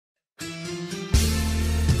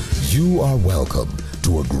You are welcome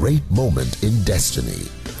to a great moment in destiny.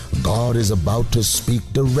 God is about to speak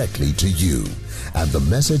directly to you, and the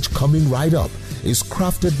message coming right up is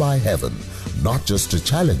crafted by heaven, not just to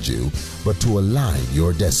challenge you, but to align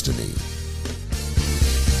your destiny.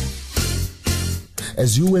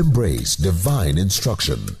 As you embrace divine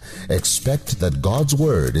instruction, expect that God's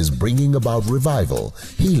word is bringing about revival,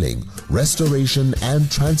 healing, restoration, and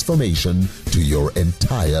transformation to your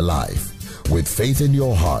entire life. With faith in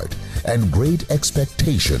your heart and great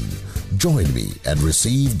expectation, join me and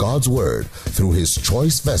receive God's word through his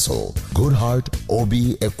choice vessel, Goodheart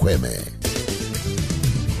Ekwueme.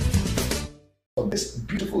 On this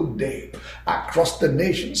beautiful day, across the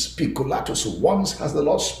nations, Picolatus, once has the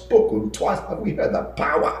Lord spoken, twice have we heard that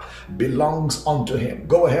power belongs unto him.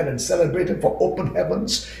 Go ahead and celebrate him for open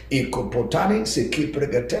heavens. Ekopotani,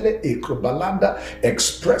 Sekipregetele, Ekrobalanda.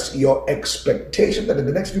 Express your expectation that in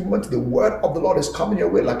the next few months the word of the Lord is coming your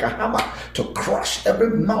way like a hammer to crush every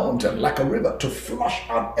mountain, like a river to flush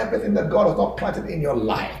out everything that God has not planted in your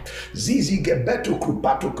life. Zizi Gebetu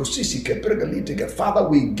Krupato Kusisi Kepregalite. Father,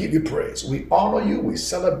 we give you praise. We honor you, we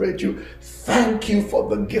celebrate you. Thank you for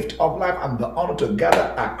the gift of life and the honor to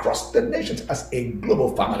gather across the nations as a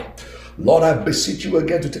global family. Lord, I beseech you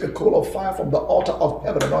again to take a coal of fire from the altar of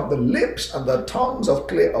heaven and on the lips and the tongues of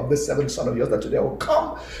clay of this seventh son of yours, that today will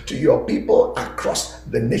come to your people across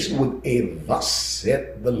the nation with a thus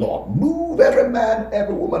saith the Lord. Move every man,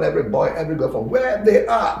 every woman, every boy, every girl from where they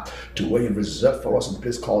are to where you reserved for us in the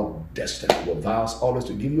place called destiny. We'll vow us always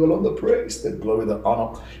to give you alone the praise, the glory, the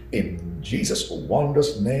honor. In Jesus'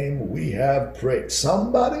 wondrous name we have prayed.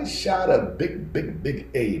 Somebody shout a big, big, big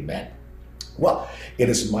amen. Well, it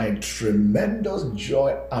is my tremendous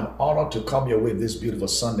joy and honor to come your way this beautiful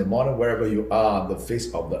Sunday morning, wherever you are on the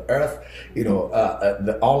face of the earth. You know,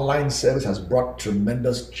 the online service has brought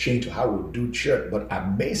tremendous change to how we do church. But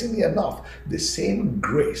amazingly enough, the same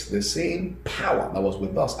grace, the same power that was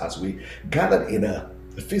with us as we gathered in a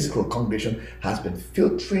physical congregation has been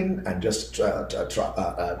filtering and just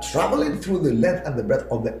traveling through the length and the breadth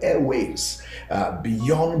of the airwaves,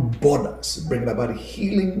 beyond borders, bringing about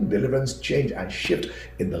healing, deliverance, change, and shift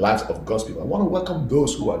in the lives of God's people. I want to welcome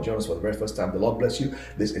those who are joining us for the very first time. The Lord bless you.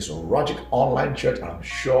 This is RHOGIC Online Church, and I'm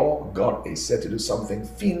sure God is set to do something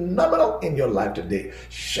phenomenal in your life today.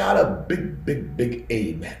 Shout a big, big, big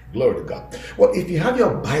amen. Glory to God. Well, if you have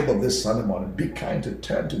your Bible this Sunday morning, be kind to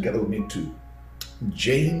turn together with me to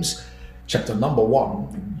James chapter number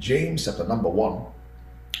 1. James chapter number 1.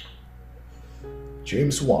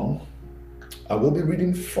 James 1. I will be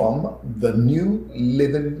reading from the New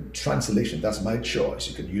Living Translation. That's my choice.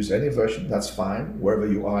 You can use any version. That's fine. Wherever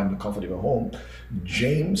you are in the comfort of your home.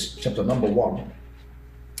 James chapter number 1.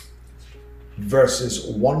 Verses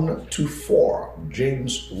 1 to 4.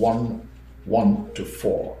 James 1, 1 to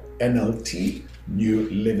 4. NLT, New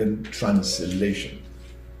Living Translation.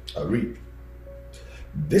 I read.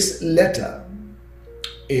 This letter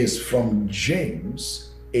is from James,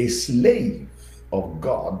 a slave of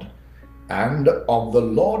God and of the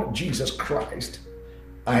Lord Jesus Christ.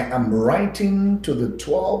 I am writing to the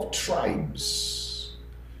 12 tribes,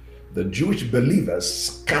 the Jewish believers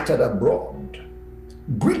scattered abroad.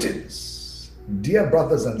 Greetings, dear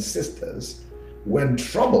brothers and sisters. When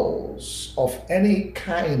troubles of any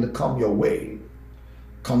kind come your way,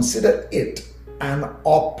 consider it an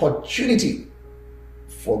opportunity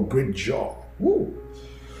for great joy. Woo.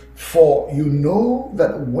 For you know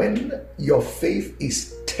that when your faith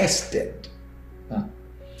is tested,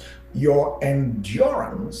 your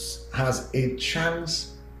endurance has a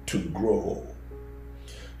chance to grow.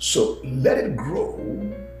 So let it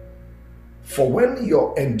grow, for when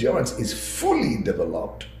your endurance is fully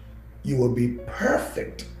developed, you will be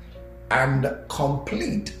perfect and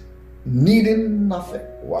complete, needing nothing.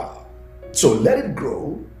 Wow. So let it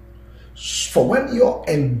grow, for when your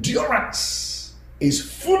endurance is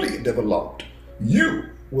fully developed, you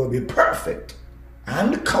will be perfect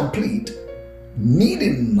and complete,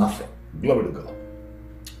 needing nothing. Glory to God.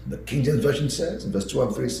 The King James Version says, in verse 2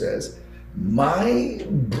 and 3 says, my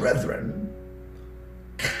brethren,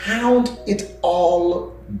 count it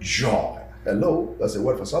all joy. Hello, that's a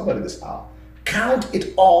word for somebody this hour. Count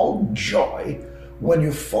it all joy when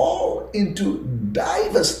you fall into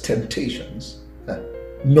diverse temptations,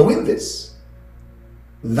 knowing this,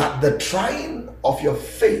 that the trying of your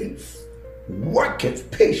faith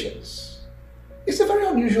worketh patience. It's a very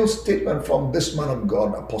unusual statement from this man of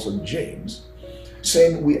God, Apostle James,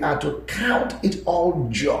 saying we are to count it all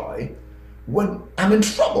joy when I'm in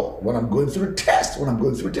trouble, when I'm going through a test, when I'm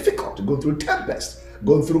going through difficulty, going through tempest,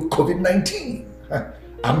 going through COVID-19.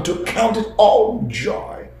 I'm to count it all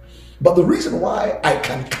joy But the reason why I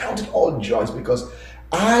can count it all joy is because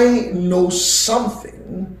I know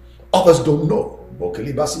something others don't know.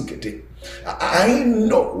 I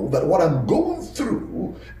know that what I'm going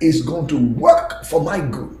through is going to work for my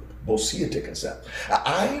good.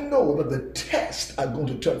 I know that the tests are going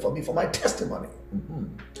to turn for me for my testimony.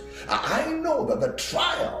 I know that the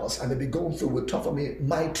trials I may be going through will turn for me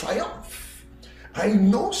my triumph. I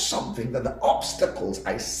know something that the obstacles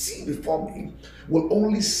I see before me will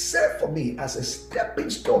only serve for me as a stepping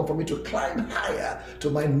stone for me to climb higher to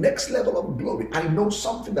my next level of glory. I know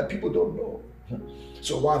something that people don't know.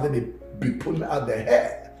 So while they may be pulling out their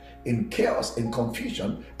hair in chaos, in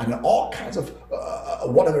confusion, and in all kinds of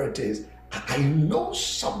whatever it is, I know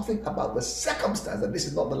something about the circumstance that this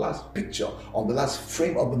is not the last picture or the last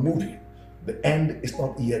frame of the movie. The end is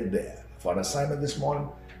not yet there. For an assignment this morning,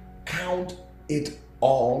 count it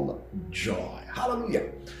all joy. Hallelujah.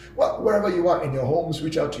 Well, wherever you are in your homes,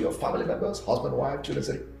 reach out to your family members, husband, wife, children,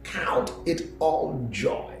 say, count it all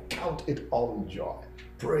joy. Count it all joy.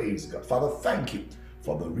 Praise God. Father, thank you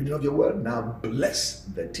for the reading of your word. Now bless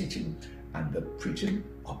the teaching and the preaching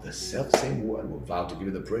of the self-same word. We'll vow to give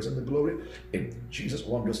you the praise and the glory. In Jesus'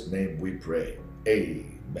 wondrous name we pray.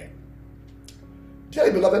 Amen.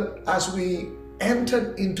 Dearly beloved, as we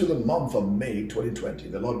entered into the month of May 2020,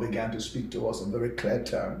 the Lord began to speak to us in very clear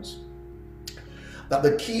terms that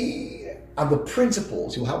the key and the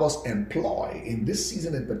principles He'll have us employ in this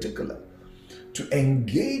season in particular to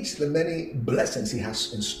engage the many blessings He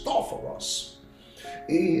has in store for us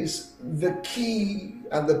is the key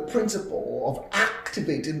and the principle of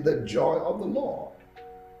activating the joy of the Lord.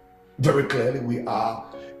 Very clearly, we are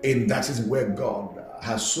in that season where God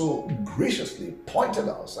has so graciously pointed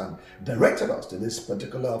us and directed us to this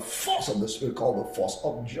particular force of the Spirit called the force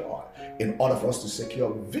of joy in order for us to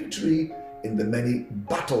secure victory in the many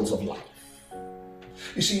battles of life.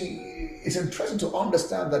 You see, it's interesting to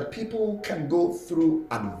understand that people can go through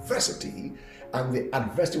adversity and the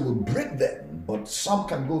adversity will break them, but some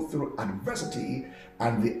can go through adversity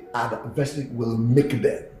and the adversity will make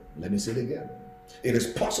them. Let me say it again. It is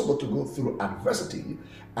possible to go through adversity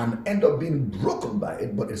and end up being broken by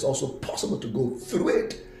it, but it's also possible to go through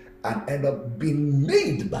it and end up being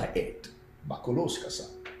made by it.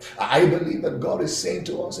 I believe that God is saying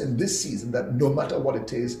to us in this season that no matter what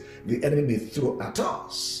it is the enemy may throw at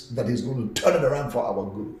us, that He's going to turn it around for our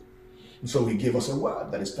good. So He gave us a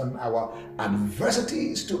word that is turning our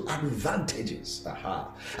adversities to advantages.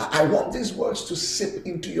 I want these words to sip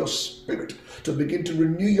into your spirit, to begin to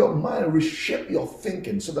renew your mind, reshape your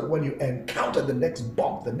thinking, so that when you encounter the next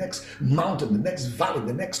bump, the next mountain, the next valley,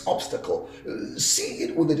 the next obstacle, see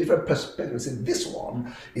it with a different perspective. Say, this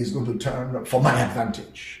one is going to turn for my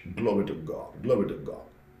advantage. Glory to God. Glory to God.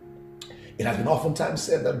 It has been oftentimes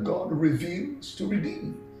said that God reveals to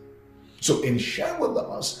redeem. So in sharing with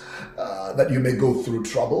us that you may go through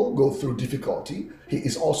trouble, go through difficulty, He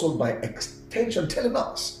is also by extension telling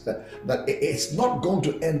us that it's not going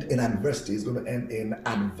to end in adversity, it's going to end in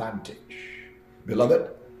advantage.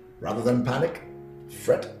 Beloved, rather than panic,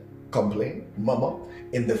 fret, complain, murmur,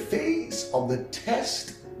 in the face of the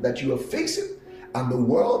test that you are facing and the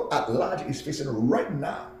world at large is facing right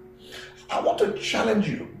now, I want to challenge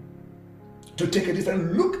you to take a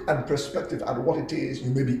different look and perspective at what it is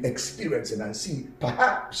you may be experiencing and see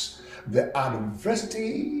perhaps the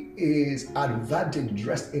adversity is advantage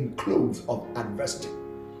dressed in clothes of adversity.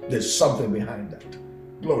 There's something behind that.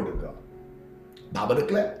 Glory to God. Bible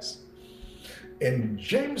declares in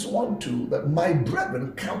James 1:2 that my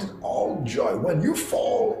brethren count it all joy when you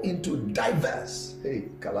fall into diverse. Hey,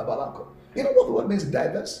 kalabalako. You know what the word means,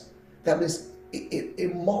 diverse? That means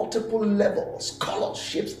in multiple levels, colors,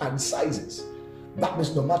 shapes, and sizes. That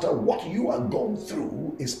means no matter what you are going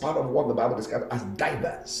through is part of what the Bible describes as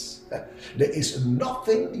diverse. There is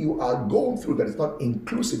nothing you are going through that is not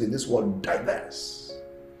inclusive in this word diverse.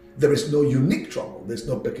 There is no unique trouble. There's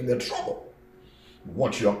no peculiar trouble.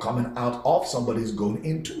 What you're coming out of, somebody's going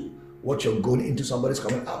into. What you're going into, somebody's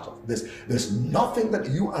coming out of. There's nothing that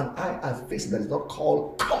you and I are facing that is not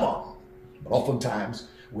called common. But oftentimes,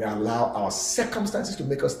 we allow our circumstances to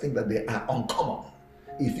make us think that they are uncommon.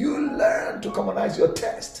 If you learn to commonize your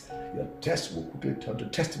test will quickly turn to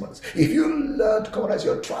testimonies. If you learn to commonize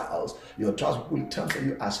your trials will turn for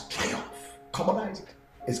you as triumph. Commonize it.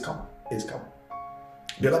 It's coming. It's coming.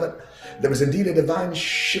 Beloved, there is indeed a divine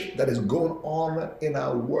shift that is going on in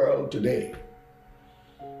our world today.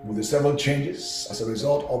 With the several changes as a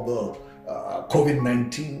result of the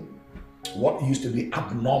COVID-19, what used to be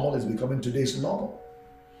abnormal is becoming today's normal.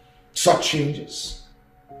 Such changes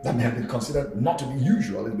that may have been considered not to be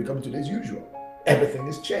usual is becoming today's usual. Everything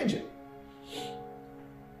is changing.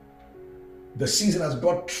 The season has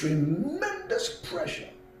brought tremendous pressure,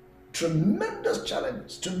 tremendous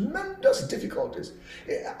challenges, tremendous difficulties,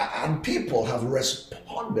 and people have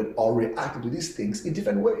responded or reacted to these things in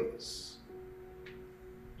different ways.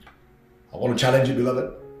 I want to challenge you,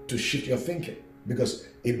 beloved, to shift your thinking, because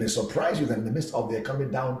it may surprise you that in the midst of the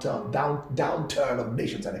economic downturn of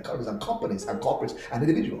nations and economies and companies and corporates and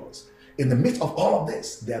individuals, in the midst of all of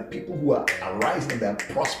this, there are people who are arising and they are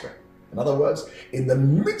prospering. In other words, in the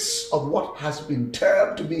midst of what has been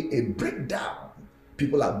termed to be a breakdown,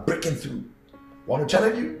 people are breaking through. I want to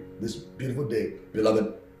challenge you this beautiful day,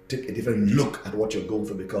 beloved, take a different look at what you're going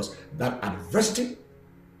through, because that adversity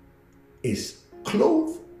is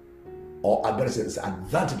clothed, or I better say this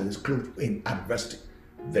advantage that is clothed in adversity.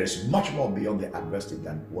 There is much more beyond the adversity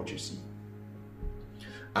than what you see.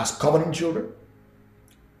 As covenant children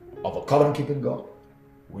of a covenant-keeping God,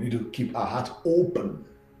 we need to keep our heart open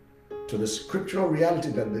to the scriptural reality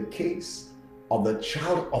that the case of the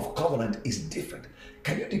child of covenant is different.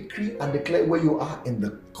 Can you decree and declare where you are in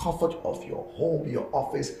the comfort of your home, your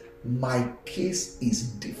office? My case is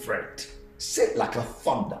different. Say it like a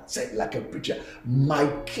thunder. Say it like a preacher. My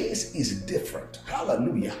case is different.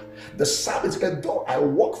 Hallelujah. The psalmist said, though I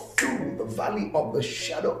walk through the valley of the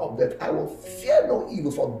shadow of death, I will fear no evil,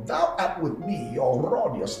 for thou art with me. Your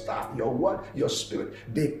rod, your staff, your word, your spirit,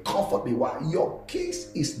 they comfort me. Why? Your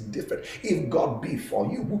case is different. If God be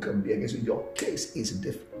for you, who can be against you? Your case is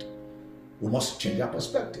different. We must change our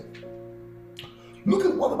perspective. Look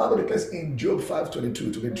at what the Bible declares in Job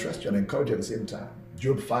 5:22 to interest you and encourage you at the same time.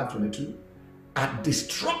 Job 5:22. At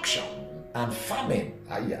destruction and famine,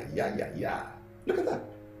 look at that.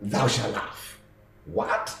 Thou shalt laugh.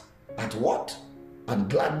 What? At what? At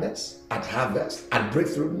gladness, at harvest, at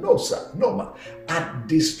breakthrough? No, sir, no, man. At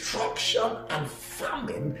destruction and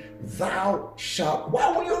famine, thou shalt.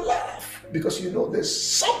 Why will you laugh? Because you know there's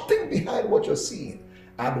something behind what you're seeing.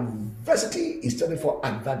 Adversity is standing for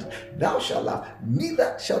advantage. Thou shalt laugh,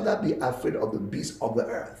 neither shalt thou be afraid of the beasts of the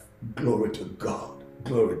earth. Glory to God.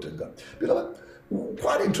 Glory to God. Beloved,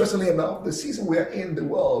 quite interestingly enough, the season we are in, the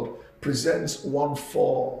world presents one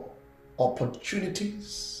for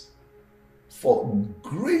opportunities for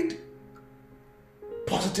great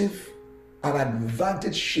positive and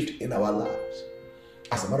advantage shift in our lives.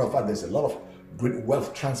 As a matter of fact, there's a lot of great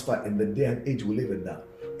wealth transfer in the day and age we live in now.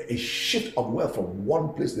 A shift of wealth from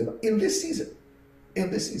one place to another in this season. In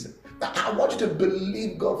this season. Now, I want you to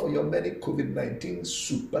believe God for your many COVID-19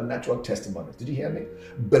 supernatural testimonies. Did you hear me?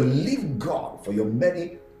 Believe God for your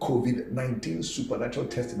many COVID-19 supernatural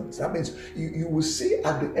testimonies. That means you will see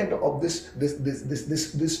at the end of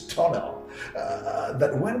this tunnel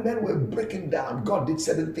that when men were breaking down, God did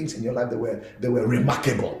certain things in your life that were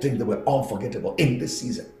remarkable, things that were unforgettable in this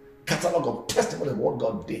season. Catalog of testimony of what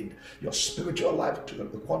God did. Your spiritual life, to the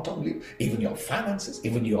quantum leap, even your finances,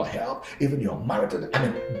 even your health, even your marital. I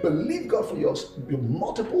mean, believe God for your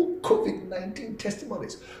multiple COVID-19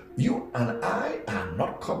 testimonies. You and I are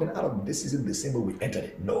not coming out of this season the same way we entered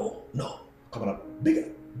it. No. Coming out bigger,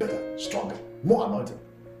 better, stronger, more anointed.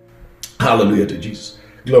 Hallelujah to Jesus.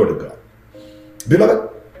 Glory to God.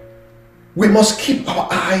 Beloved, we must keep our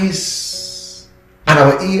eyes and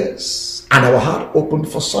our ears and our heart open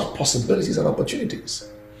for such possibilities and opportunities.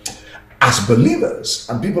 As believers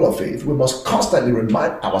and people of faith, we must constantly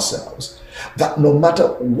remind ourselves that no matter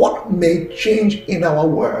what may change in our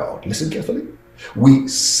world, listen carefully, we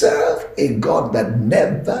serve a God that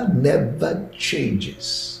never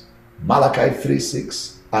changes. Malachi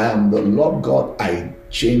 3:6, I am the Lord God, I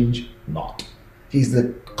change not. He's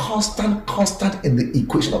the constant in the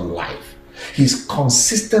equation of life. He's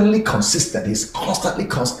consistently consistent. He's constantly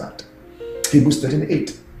constant. Hebrews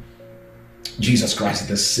 13:8. Jesus Christ is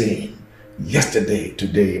the same yesterday,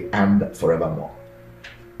 today, and forevermore.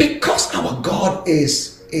 Because our God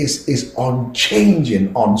is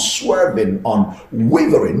unchanging, unswerving,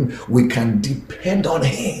 unwavering, we can depend on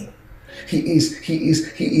Him. He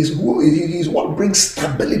is what brings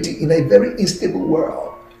stability in a very unstable world.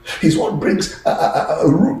 He's what brings a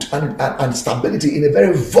root and stability in a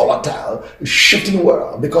very volatile, shifting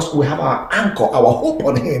world. Because we have our anchor, our hope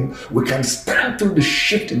on Him, we can stand through the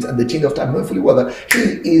shiftings and the change of time, knowing fully whether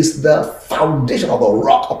He is the foundation of the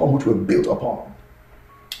rock upon which we're built upon.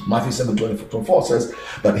 Matthew 7:24 says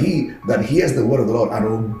that he that hears the word of the Lord and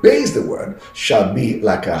obeys the word shall be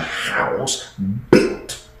like a house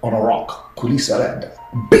built on a rock.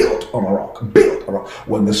 Built on a rock. Built on a rock.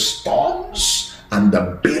 When the storms and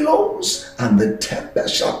the billows and the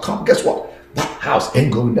tempest shall come, guess what? That house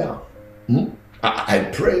ain't going down. I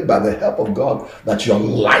pray by the help of God that your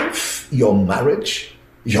life, your marriage,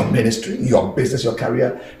 Your ministry, your business, your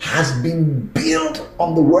career has been built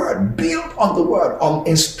on the word, on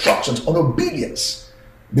instructions, on obedience.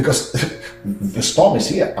 Because the storm is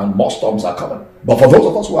here and more storms are coming. But for those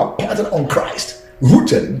of us who are planted on Christ,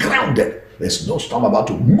 rooted, grounded, there's no storm about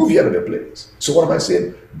to move you out of your place. So what am I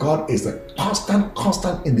saying? God is the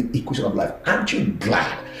constant in the equation of life. Aren't you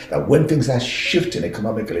glad that when things are shifting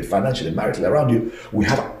economically, financially, maritally around you, we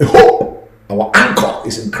have a hope? Our anchor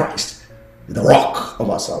is in Christ, the rock of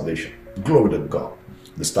our salvation. Glory to God.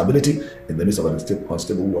 The stability in the midst of an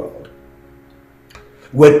unstable world.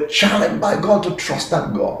 We're challenged by God to trust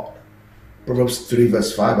that God. Proverbs 3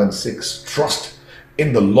 verse 5 and 6. Trust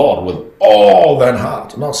in the Lord with all thine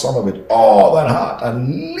heart, not some of it, all thine heart, and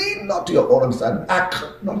lean not to your own understanding. Act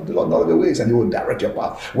not to the Lord, not of your ways, and he will direct your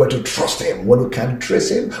path. We're to trust him. When we can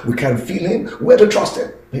trace him, we can feel him, we're to trust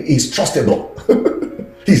him. He's trustable.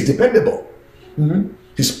 He's dependable.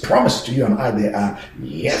 His promise to you and I, they are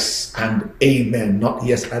yes and amen, not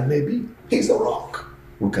yes and maybe. He's the rock.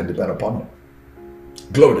 We can depend upon him.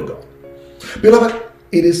 Glory to God. Beloved,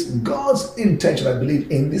 it is God's intention, I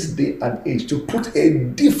believe, in this day and age to put a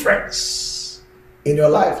difference in your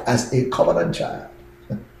life as a covenant child.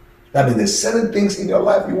 That means there's certain things in your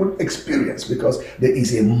life you won't experience because there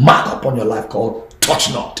is a mark upon your life called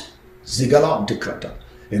touch not. Zigala Dikrata.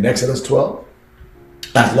 In Exodus 12,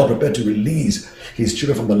 as the Lord prepared to release his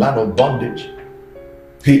children from the land of bondage,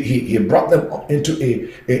 he brought them into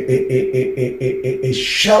a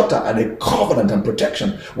shelter and a covenant and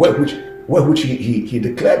protection which he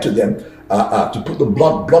declared to them to put the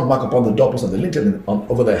blood mark upon the doorposts and the lintel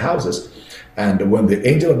over their houses. And when the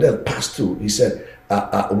angel of death passed through, he said,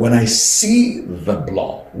 when I see the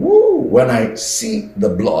blood, when I see the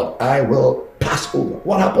blood, I will pass over.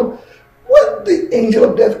 What happened? When the angel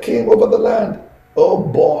of death came over the land, oh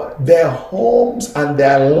boy, their homes and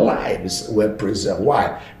their lives were preserved.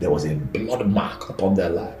 Why? There was a blood mark upon their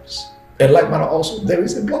lives. In like manner also, there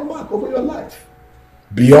is a blood mark over your life.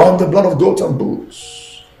 Beyond the blood of goats and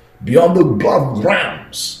bulls, beyond the blood of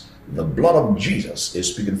rams, the blood of Jesus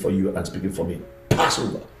is speaking for you and speaking for me.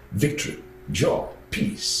 Passover, victory, joy,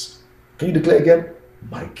 peace. Can you declare again?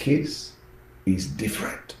 My case is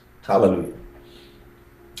different. Hallelujah.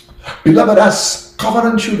 Beloved, as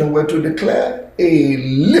covenant children, we're to declare a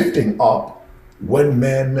lifting up when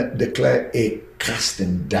men declare a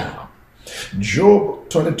casting down. Job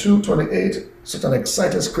 22:28, such an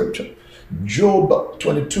exciting scripture. Job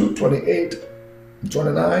 22:28,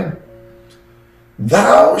 29.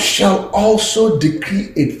 Thou shalt also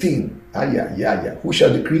decree a thing. Who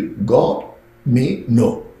shall decree? God? Me?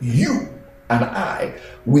 No. You and I,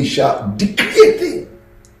 we shall decree a thing,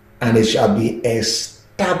 and it shall be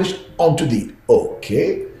established unto thee.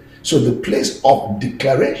 Okay. So the place of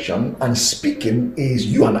declaration and speaking is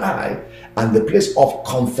you and I, and the place of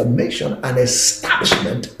confirmation and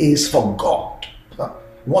establishment is for God.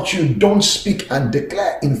 What you don't speak and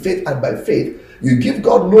declare in faith and by faith, you give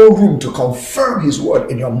God no room to confirm his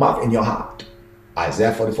word in your mouth, in your heart.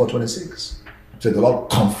 Isaiah 44:26. So the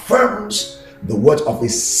Lord confirms the words of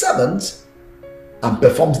his servant and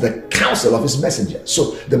performs the counsel of his messenger.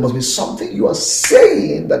 So there must be something you are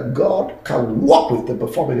saying that God can work with to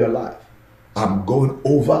perform in your life. I'm going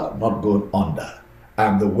over, not going under.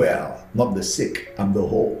 I'm the well, not the sick. I'm the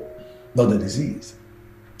whole, not the disease.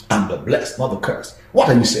 I'm the blessed, not the cursed. What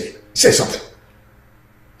are you saying? Say something.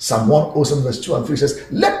 Psalm 107 verse 2 and 3 says,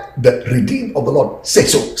 let the redeemed of the Lord say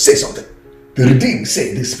so. Say something. The redeemed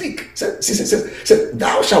say, they speak. Say,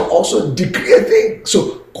 thou shalt also decree a thing.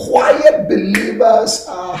 So quiet believers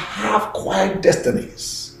have quiet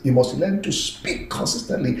destinies. You must learn to speak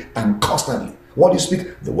consistently and constantly. What do you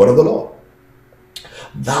speak? The word of the Lord.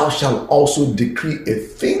 Thou shalt also decree a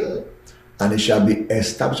thing, and it shall be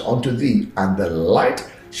established unto thee, and the light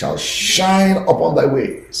shall shine upon thy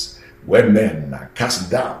ways. When men are cast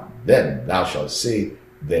down, then thou shalt say,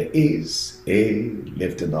 there is a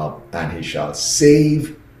lifting up, and he shall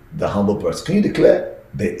save the humble person. Can you declare,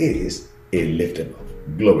 there is a lifting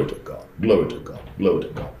up? Glory to God. Glory to God. Glory to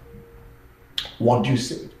God. What do you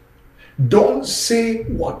say? Don't say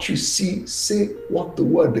what you see. Say what the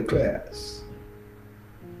word declares.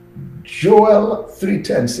 Joel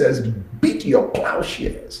 3:10 says, beat your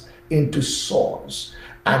plowshares into swords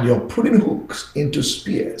and your pruning hooks into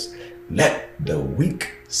spears. Let the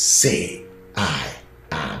weak say, I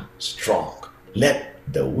am strong. Let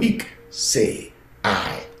the weak say,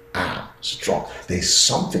 I am strong. There's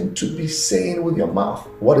something to be saying with your mouth.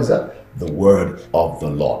 What is that? The word of the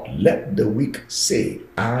Lord. Let the weak say,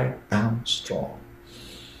 I am strong.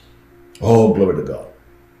 Oh, glory to God.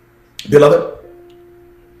 Beloved,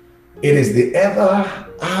 It is the ever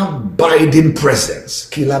abiding presence.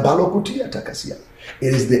 It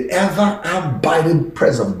is the ever abiding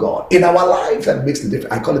presence of God in our life that makes the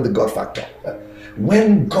difference. I call it the God factor.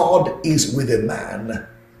 When God is with a man,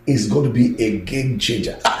 it's going to be a game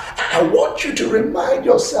changer. I want you to remind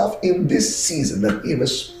yourself in this season that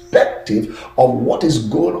irrespective of what is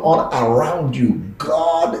going on around you,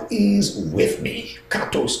 God is with me.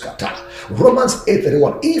 Katos kata. Romans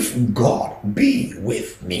 8:31. If God be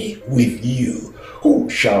with me, with you, who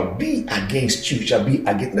shall be against you? Shall be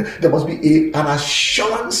against. There must be an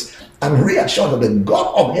assurance and reassurance that the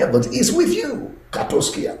God of heavens is with you.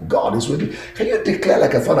 Katoskia, God is with me. Can you declare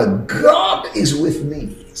like a father, God is with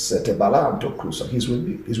me? He's with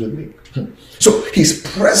me. He's with me. So his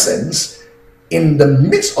presence in the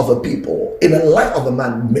midst of a people, in the life of a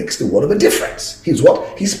man, makes the world of a difference. His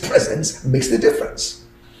what? His presence makes the difference.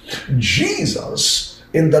 Jesus,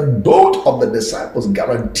 in the boat of the disciples,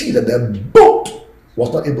 guaranteed that the boat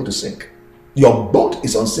was not able to sink. Your boat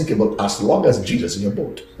is unsinkable as long as Jesus is in your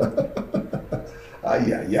boat.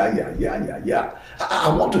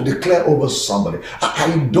 I want to declare over somebody.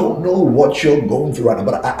 I don't know what you're going through right now,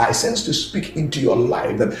 but I sense to speak into your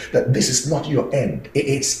life that this is not your end.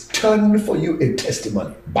 It's turning for you a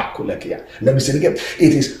testimony. Let me say it again.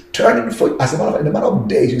 It is turning for you. As a matter of, in a matter of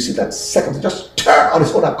days, you see that second just turn on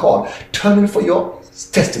its own accord, turning for your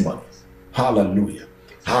testimony. Hallelujah.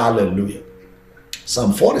 Hallelujah.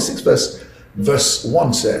 Psalm 46 verse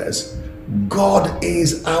 1 says, God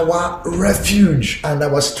is our refuge and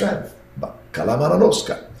our strength.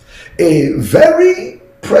 A very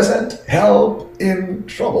present help in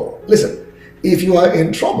trouble. Listen, if you are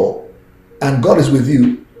in trouble and God is with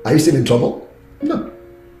you, are you still in trouble? No.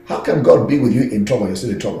 How can God be with you in trouble and you're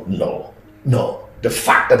still in trouble? No. The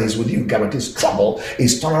fact that he's with you guarantees trouble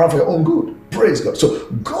is turned around for your own good. Praise God. So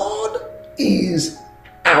God is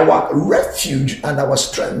our refuge and our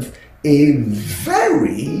strength, a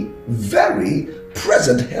very, very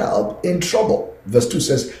present help in trouble. Verse 2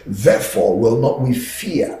 says, therefore will not we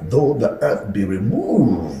fear, though the earth be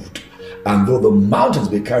removed, and though the mountains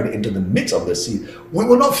be carried into the midst of the sea. We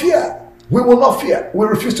will not fear. We will not fear. We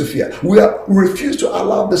refuse to fear. We refuse to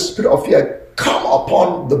allow the spirit of fear come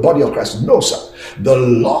upon the body of Christ. No, sir. The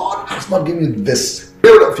Lord has not given you the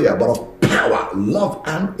spirit of fear, but of power, love,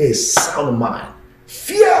 and a sound mind.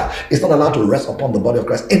 Fear is not allowed to rest upon the body of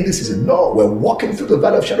Christ in this season. No, we're walking through the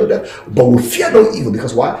valley of shadow of death, but we fear no evil,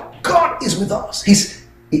 because why? God is with us.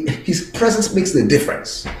 His presence makes the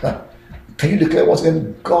difference. Can you declare once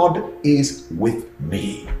again, God is with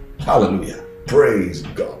me? Hallelujah. Praise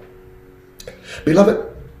God.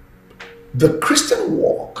 Beloved, the Christian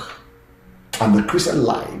walk and the Christian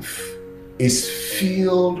life is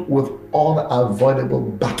filled with unavoidable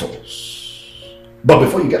battles. But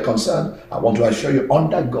before you get concerned, I want to assure you,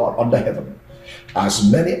 under God, under heaven,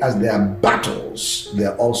 as many as there are battles,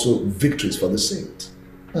 there are also victories for the saints.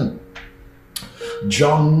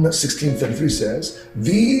 John 16:33 says,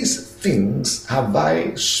 these things have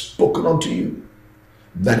I spoken unto you,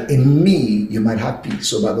 that in me you might have peace.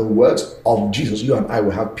 So by the words of Jesus, you and I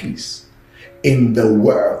will have peace. In the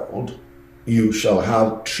world, you shall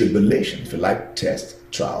have tribulation, if you like, tests,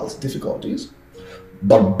 trials, difficulties.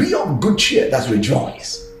 But be of good cheer, that's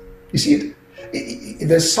rejoice. You see,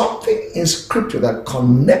 there's something in scripture that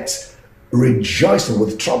connects rejoicing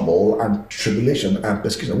with trouble and tribulation and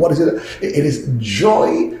persecution. What is it? It is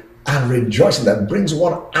joy and rejoicing that brings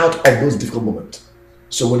one out of those difficult moments.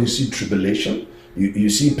 So when you see tribulation, you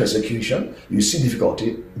see persecution, you see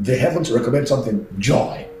difficulty, the heavens recommend something,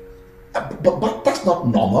 joy. But that's not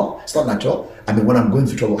normal. It's not natural. I mean, when I'm going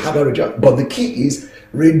through trouble, how do I rejoice? But the key is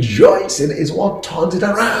rejoicing is what turns it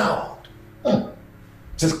around. It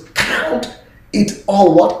says, count it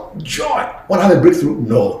all what? Joy. Want to have a breakthrough?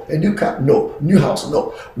 No. A new car? No. New house?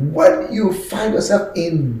 No. When you find yourself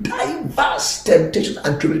in diverse temptations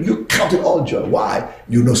and tribulations, you count it all joy. Why?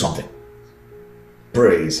 You know something.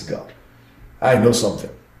 Praise God. I know something.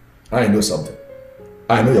 I know something.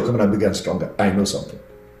 I know you're coming out bigger and stronger. I know something.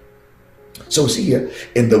 So see here,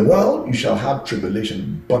 in the world you shall have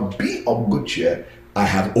tribulation, but be of good cheer. I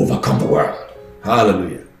have overcome the world.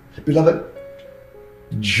 Hallelujah. Beloved,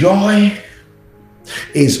 joy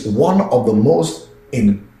is one of the most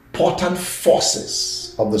important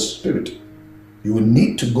forces of the Spirit. You will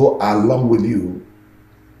need to go along with you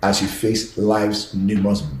as you face life's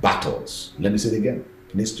numerous battles. Let me say it again.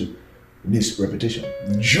 It needs repetition.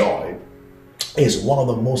 Joy is one of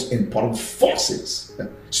the most important forces,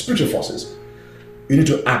 spiritual forces. You need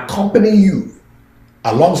to accompany you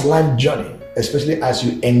along life's journey especially as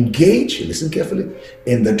you engage, listen carefully,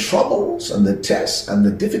 in the troubles and the tests and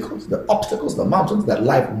the difficulties, the obstacles, the mountains that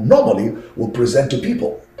life normally will present to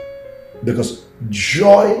people. Because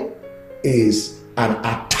joy is an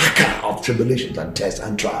attacker of tribulations and tests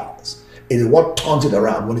and trials. It is what turns it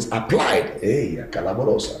around when it's applied. Hey,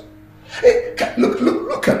 hey,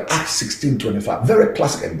 look at Acts 16:25. Very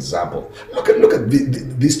classic example. Look at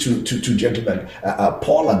these two gentlemen,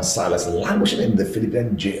 Paul and Silas, languishing in the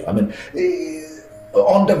Philippian jail. I mean,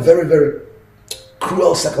 under very, very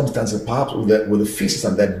cruel circumstances, perhaps with the feces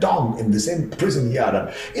and their dung in the same prison yard.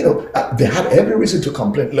 And they had every reason to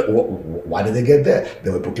complain. Look, why did they get there?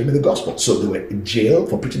 They were proclaiming the gospel. So they were in jail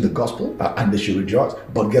for preaching the gospel, and they should rejoice.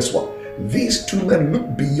 But guess what? These two men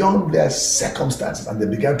looked beyond their circumstances and they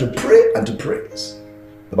began to pray and to praise.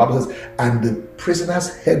 The Bible says, and the prisoners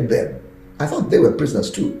heard them. I thought they were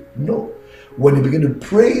prisoners too. No. When you begin to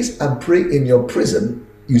praise and pray in your prison,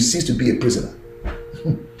 you cease to be a prisoner.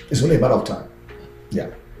 It's only a matter of time. Yeah.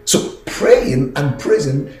 So praying and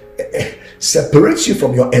praising separates you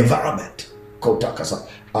from your environment.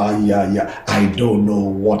 I don't know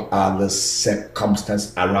what are the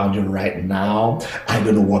circumstances around you right now. I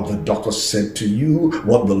don't know what the doctor said to you,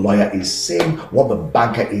 what the lawyer is saying, what the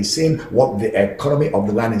banker is saying, what the economy of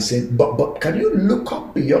the land is saying. But can you look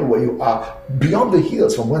up beyond where you are, beyond the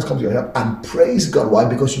hills from whence comes your help, and praise God? Why?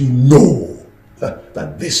 Because you know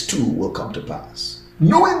that this too will come to pass.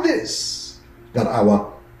 Knowing this, that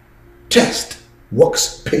our test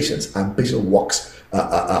works patience, and patience works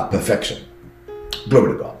perfection.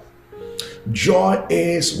 Glory to God. Joy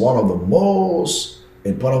is one of the most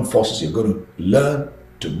important forces you're going to learn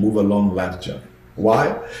to move along life's journey.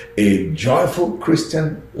 Why? A joyful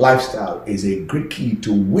Christian lifestyle is a great key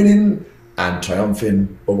to winning and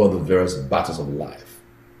triumphing over the various battles of life.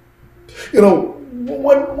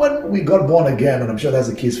 When we got born again, and I'm sure that's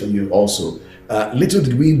the case for you also, little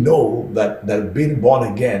did we know that being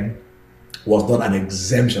born again was not an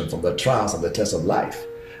exemption from the trials and the tests of life.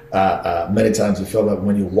 Many times you felt like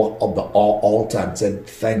when you walked up the altar and said,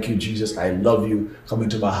 thank you, Jesus, I love you, come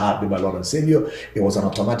into my heart, be my Lord and Savior, it was an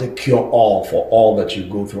automatic cure-all for all that you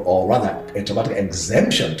go through, or rather, automatic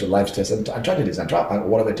exemption to life's tests and tragedies and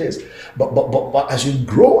whatever it is. But as you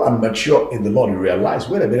grow and mature in the Lord, you realize,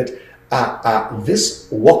 wait a minute, this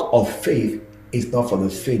walk of faith is not for the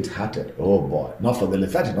faint-hearted. Oh boy, not for the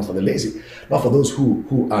lethargic, not for the lazy, not for those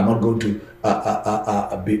who are not going to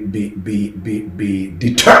be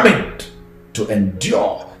determined to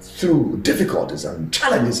endure through difficulties and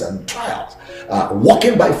challenges and trials,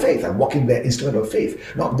 walking by faith and walking their instrument of faith.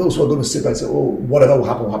 Not those who are going to sit back and say, oh, whatever will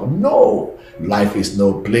happen, will happen. No, life is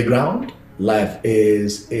no playground. Life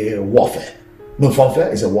is a warfare. No funfair,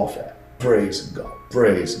 it's a warfare. Praise God,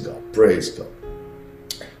 praise God, praise God.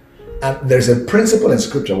 And there's a principle in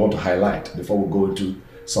scripture I want to highlight before we go into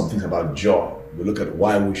some things about joy. We look at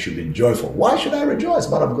why we should be joyful. Why should I rejoice,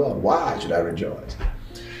 man of God? Why should I rejoice?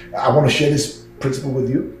 I want to share this principle with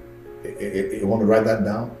you. You want to write that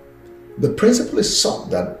down? The principle is such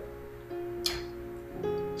that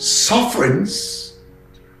sufferings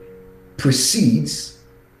precedes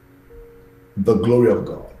the glory of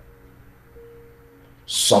God.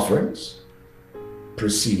 Sufferings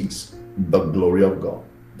precedes the glory of God.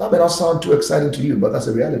 That may not sound too exciting to you, but that's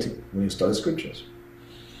a reality when you study scriptures.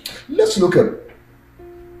 Let's look at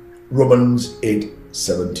Romans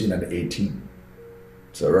 8:17 and 18.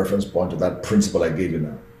 It's a reference point to that principle I gave you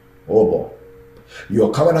now. Oh boy.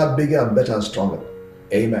 You're coming out bigger and better and stronger.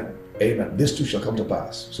 Amen. Amen. This too shall come to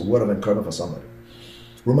pass. It's a word of encouragement for somebody.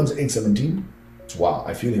 Romans 8:17. Wow,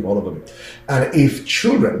 I feel him all over me. And if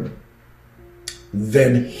children,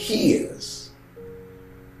 then heirs,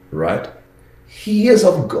 right? Heirs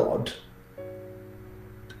of God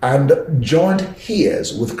and joint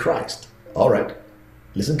heirs with Christ. All right,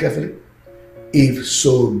 listen carefully. If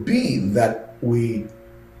so be that we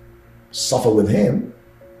suffer with him,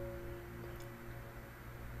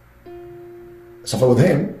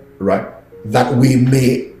 right, that we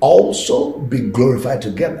may also be glorified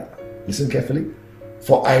together. Listen carefully.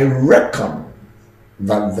 For I reckon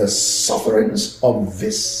that the sufferings of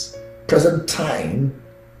this present time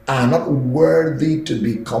are not worthy to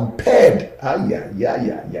be compared.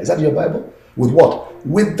 Is that your Bible? With what?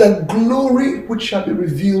 With the glory which shall be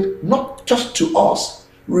revealed, not just to us,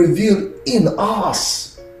 revealed in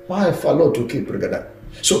us. My fellow to keep together.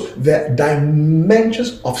 So the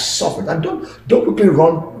dimensions of suffering, and don't quickly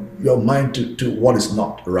run your mind to what is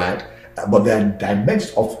not, right? But there are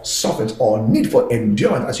dimensions of suffering or need for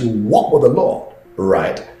endurance as you walk with the Lord,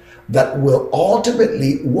 right? That will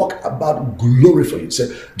ultimately work about glory for you. So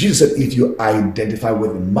Jesus said, if you identify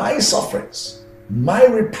with my sufferings, my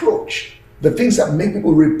reproach, The things that make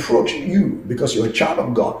people reproach you because you're a child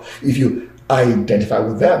of God, if you identify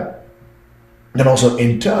with them, then also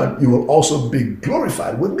in turn, you will also be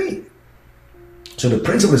glorified with me. So the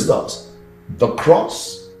principle is thus: the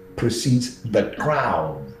cross precedes the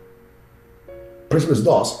crown. Principle is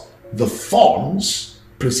thus: the thorns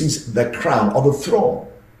precedes the crown or the throne.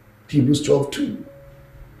 Hebrews 12:2.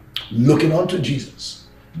 Looking unto Jesus,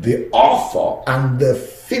 the author and the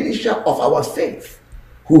finisher of our faith,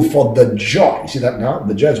 who for the joy, you see that now?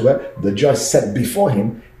 The joy is where? The joy set before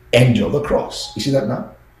him, endured the cross. You see that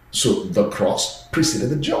now? So the cross preceded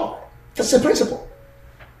the joy. That's the principle.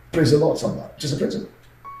 Praise the Lord, somebody. Just a principle.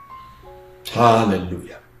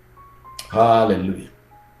 Hallelujah. Hallelujah.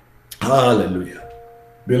 Hallelujah.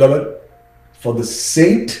 Beloved, for the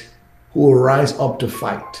saint who will rise up to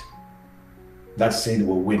fight, that saint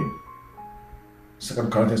will win. 2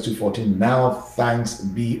 Corinthians 2:14. Now thanks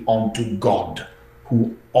be unto God,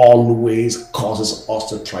 who always causes us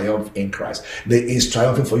to triumph in Christ. There is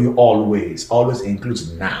triumphing for you always. Always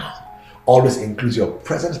includes now. Always includes your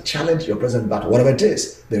present challenge, your present battle, whatever it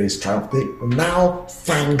is. There is triumph there. Now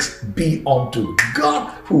thanks be unto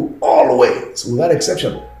God, who always, without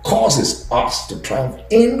exception, causes us to triumph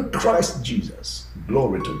in Christ Jesus.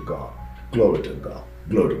 Glory to God. Glory to God.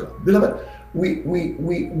 Glory to God. Beloved,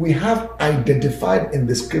 we have identified in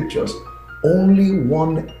the scriptures only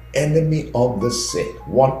one enemy of the saint,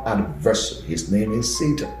 one adversary. His name is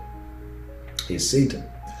Satan. He's Satan.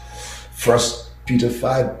 1 Peter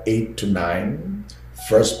 5:8-9.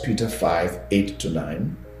 1 Peter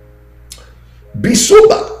 5:8-9. Be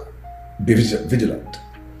sober, be vigilant,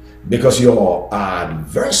 because your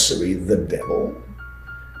adversary, the devil,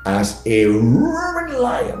 as a roaring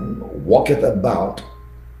lion, walketh about,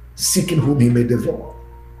 seeking whom he may devour.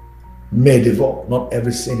 May devour. Not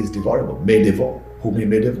every sin is devourable. May devour. Whom he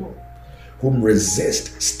may devour. Whom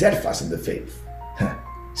resist, steadfast in the faith.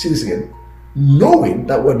 See this again. Knowing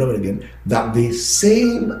that we're knowing again that the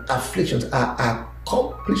same afflictions are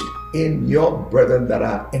accomplished in your brethren that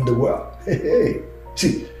are in the world.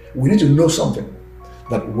 See, we need to know something,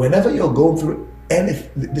 that whenever you're going through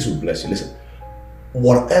anything, this will bless you. Listen,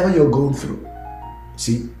 whatever you're going through,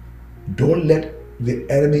 see, don't let the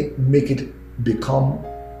enemy make it become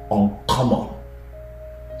uncommon.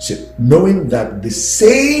 See, knowing that the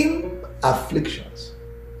same afflictions,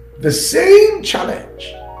 the same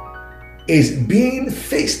challenge is being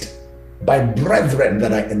faced by brethren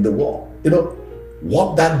that are in the world. You know,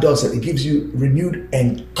 what that does is it gives you renewed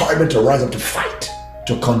encouragement to rise up to fight,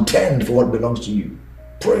 to contend for what belongs to you.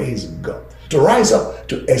 Praise God. To rise up,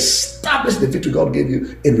 to establish the victory God gave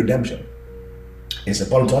you in redemption. It's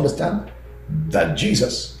important to understand that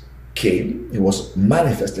Jesus came, he was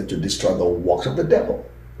manifested to destroy the works of the devil,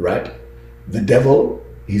 right? The devil,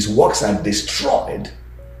 his works are destroyed,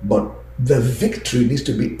 but the victory needs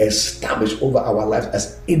to be established over our lives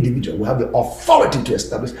as individuals. We have the authority to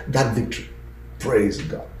establish that victory. Praise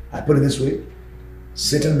God. I put it this way: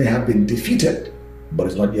 Satan may have been defeated, but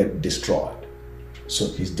is not yet destroyed. So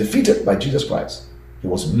he's defeated by Jesus Christ. He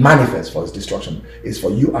was manifest for his destruction. It's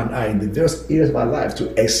for you and I in the various areas of our lives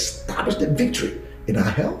to establish the victory in our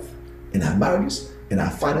health, in our marriages, in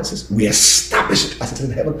our finances. We establish it as it is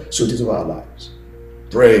in heaven, so it is over our lives.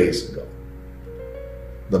 Praise God.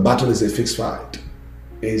 The battle is a fixed fight.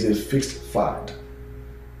 It is a fixed fight.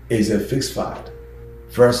 It is a fixed fight.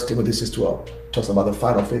 1 Timothy 6:12 talks about the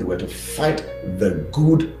fight of faith. We're to fight the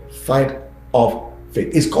good fight of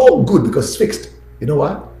faith. It's called good because it's fixed. You know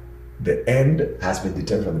what? The end has been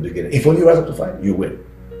determined from the beginning. If only you rise up to fight, you win.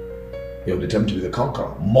 You're determined to be the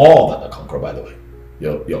conqueror, more than the conqueror, by the way.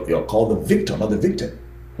 You're called the victor, not the victim.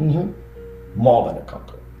 More than a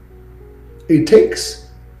conqueror. It takes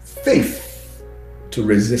faith to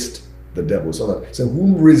resist the devil. So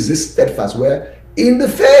whom resist steadfast? Where? In the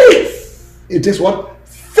faith. It takes what?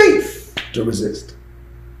 Faith to resist.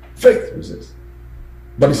 Faith to resist.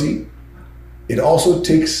 But you see, it also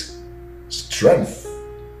takes strength,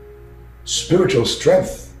 spiritual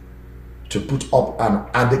strength, to put up an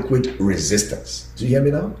adequate resistance. Do you hear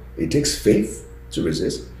me now? It takes faith to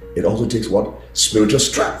resist. It also takes what? Spiritual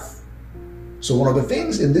strength. So one of the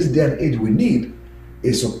things in this day and age we need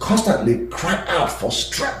is to constantly cry out for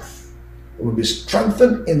strength. We will be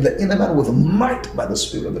strengthened in the inner man with might by the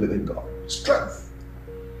Spirit of the living God. Strength.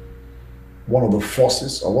 One of the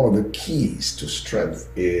forces or one of the keys to strength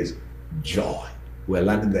is joy. We're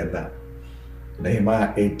landing there now.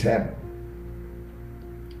 Nehemiah 8:10.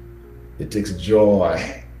 It takes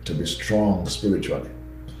joy to be strong spiritually.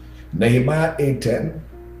 Nehemiah 8:10.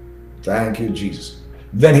 Thank you, Jesus.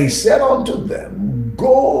 Then he said unto them,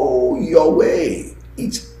 go your way,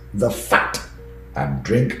 eat the fat and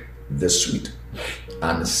drink the sweet,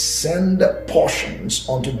 and send portions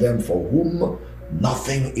unto them for whom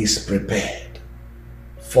nothing is prepared.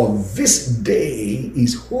 For this day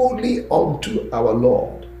is holy unto our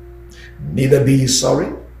Lord. Neither be ye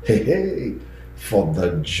sorry. For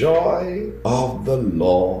the joy of the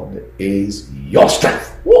Lord is your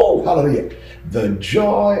strength. Whoa, hallelujah. The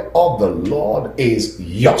joy of the Lord is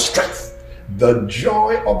your strength. The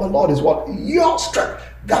joy of the Lord is what? Your strength.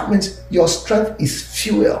 That means your strength is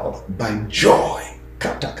fueled by joy.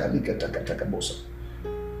 The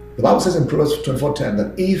Bible says in Proverbs 24:10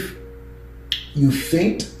 that if you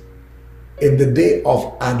faint in the day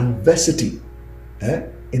of adversity,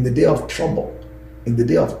 in the day of trouble, in the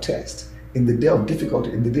day of test, in the day of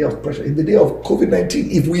difficulty, in the day of pressure, in the day of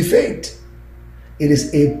COVID-19, if we faint, it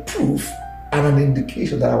is a proof and an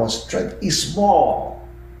indication that our strength is small.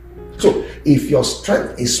 So if your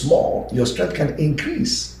strength is small, your strength can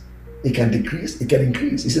increase. It can decrease, it can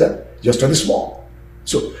increase. You see that? Your strength is small.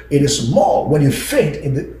 So it is small when you faint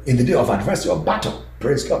in the day of adversity or battle.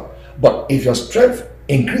 Praise God. But if your strength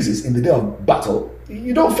increases in the day of battle,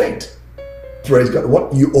 you don't faint. Praise God.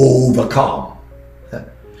 What? You overcome.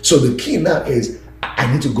 So the key now is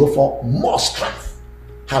I need to go for more strength.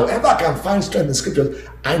 However I can find strength in scriptures,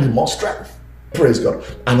 I need more strength. Praise God.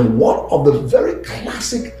 And one of the very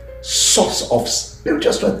classic source of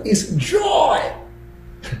spiritual strength is joy.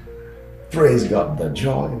 Praise God. The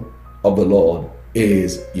joy of the Lord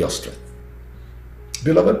is your strength.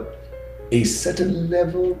 Beloved, a certain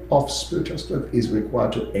level of spiritual strength is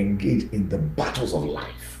required to engage in the battles of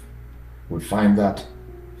life. We find that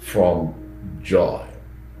from joy.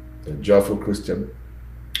 A joyful Christian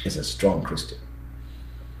is a strong Christian.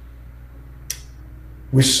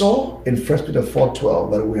 We saw in 1 Peter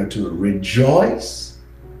 4:12 that we are to rejoice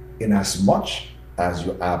in as much as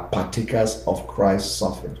you are partakers of Christ's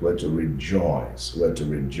sufferings. We're to rejoice. We're to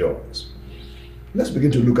rejoice. Let's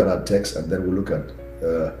begin to look at our text, and then we'll look at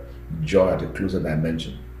joy at a closer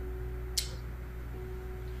dimension.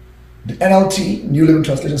 The NLT, New Living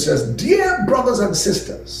Translation, says, "Dear brothers and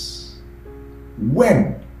sisters,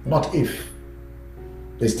 when, not if,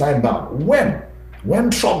 it's time bound, when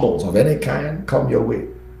troubles of any kind come your way,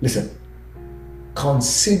 listen,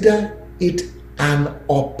 consider it an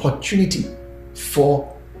opportunity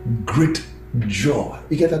for great joy."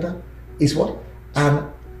 You get that now? It's what? An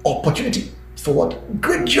opportunity for what?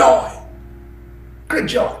 Great joy. Great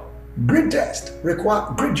joy. Great test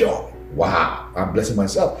require great joy. Wow, I'm blessing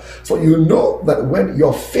myself. For you know that when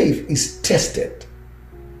your faith is tested,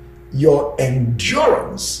 your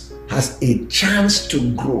endurance has a chance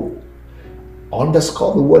to grow.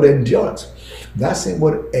 Underscore the word endurance. That same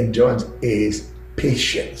word endurance is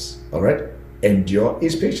patience. All right? Endure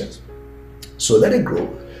is patience. So let it grow.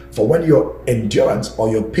 For when your endurance or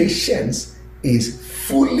your patience is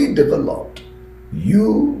fully developed,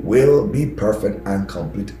 you will be perfect and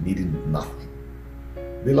complete, needing nothing.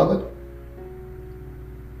 Beloved,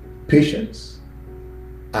 patience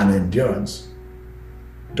and endurance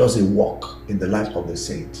does a work in the life of the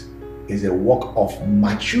saint. It's a work of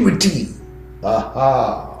maturity.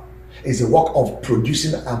 Aha. It's a work of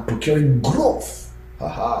producing and procuring growth.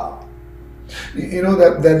 Aha. You know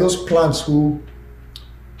that there are those plants who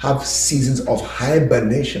have seasons of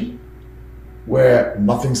hibernation, where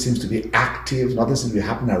nothing seems to be active, nothing seems to be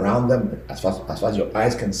happening around them as far as your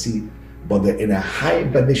eyes can see, but they're in a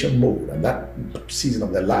hibernation mode. And that season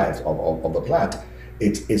of their life, of the plant,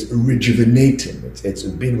 it's rejuvenating, it's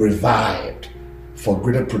being revived for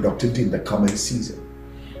greater productivity in the coming season.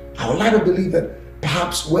 I would like to believe that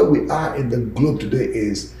perhaps where we are in the globe today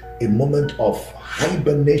is a moment of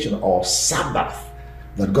hibernation or Sabbath,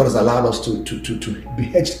 that God has allowed us to be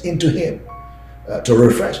hedged into Him, to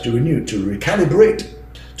refresh, to renew, to recalibrate,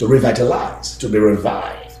 to revitalize, to be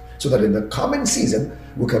revived, so that in the coming season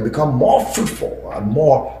we can become more fruitful and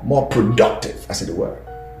more productive, as it were.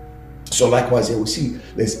 So likewise here we see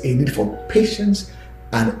there's a need for patience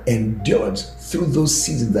and endurance through those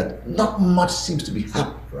seasons that not much seems to be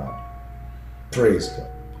happening around. Praise God.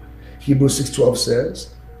 Hebrews 6:12 says,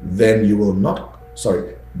 then you will not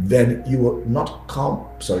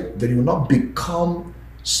become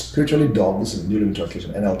spiritually dull. This is New Living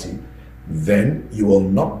Translation, NLT. Then you will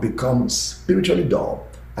not become spiritually dull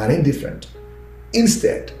and indifferent.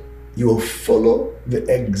 Instead, you will follow the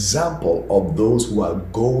example of those who are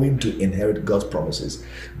going to inherit God's promises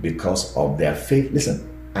because of their faith, listen,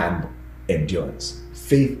 and endurance.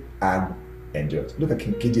 Faith and endurance. Look at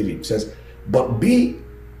KJV. It says, but be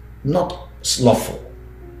not slothful,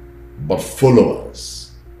 but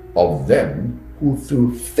followers of them who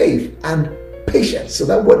through faith and patience, so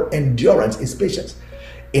that word endurance is patience,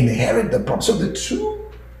 inherit the promise. So the two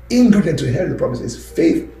ingredient to inherit the promise is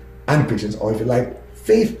faith and patience, or if you like,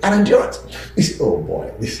 faith and endurance. You see, oh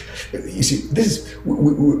boy, this is,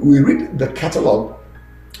 we read the catalog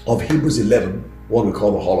of Hebrews 11, what we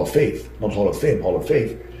call the Hall of Faith, not Hall of Fame, Hall of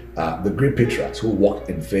Faith. The great patriarchs who walked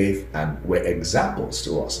in faith and were examples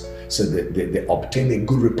to us. So they obtained a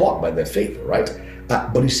good report by their faith, right?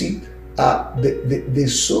 But you see, they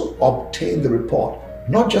so obtained the report,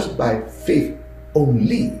 not just by faith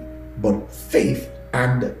only, but faith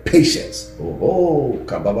and patience.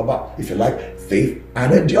 If you like, faith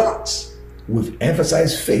and endurance. We've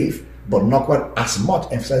emphasized faith, but not quite as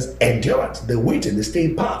much emphasized endurance, the waiting, the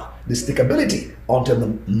staying power, the stickability until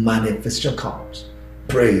the manifestation comes.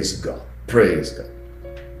 Praise God. Praise God.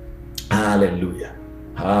 Hallelujah.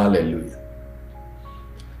 Hallelujah.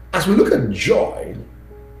 As we look at joy,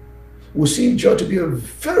 we see joy to be a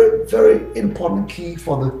very, very important key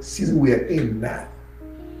for the season we are in now.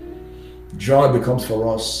 Joy becomes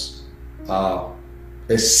for us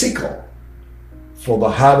a sickle for the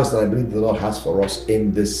harvest that I believe the Lord has for us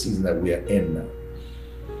in this season that we are in now.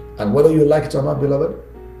 And whether you like it or not, beloved,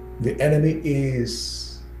 the enemy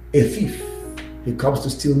is a thief. He comes to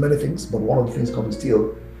steal many things, but one of the things he comes to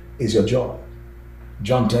steal is your joy.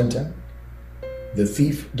 John 10:10. The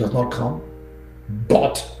thief does not come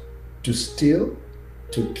but to steal,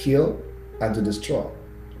 to kill, and to destroy.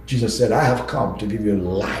 Jesus said, I have come to give you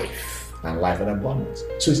life and life in abundance.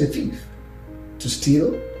 So he's a thief, to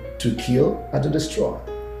steal, to kill, and to destroy.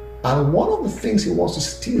 And one of the things he wants to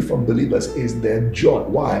steal from believers is their joy.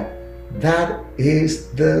 Why? That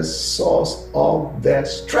is the source of their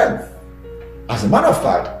strength. As a matter of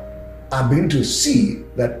fact, I'm beginning to see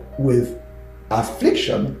that with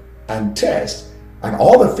affliction and test and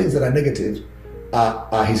all the things that are negative,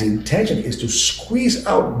 his intention is to squeeze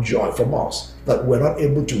out joy from us, that we're not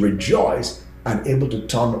able to rejoice and able to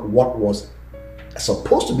turn what was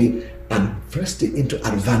supposed to be adversity into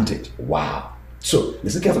advantage. Wow. So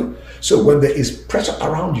listen carefully. So when there is pressure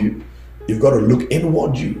around you, you've got to look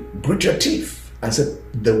inward you, grit your teeth, and say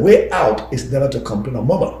the way out is never to complain or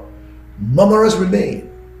murmur. Murmurers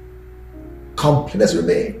remain, complainers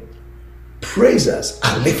remain, praisers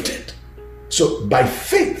are lifted. So by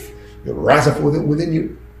faith, you rise up within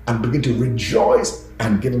you and begin to rejoice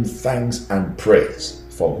and give him thanks and praise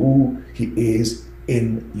for who he is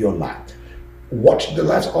in your life. Watch the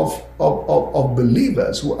lives of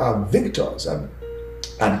believers who are victors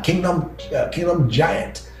and kingdom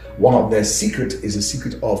giant. One of their secrets is the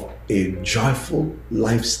secret of a joyful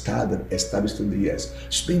lifestyle that established through the years.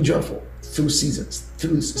 Just being joyful through seasons,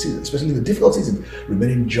 especially the difficult season,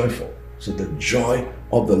 remaining joyful. So the joy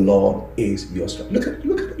of the Lord is your strength.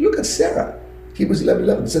 Look at Sarah. Hebrews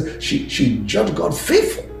 11:11. It said she judged God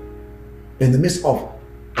faithful in the midst of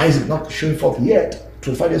Isaac not showing forth yet.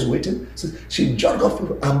 25 years waiting. So she judged God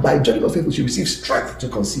faithful, and by judging God faithful, she received strength to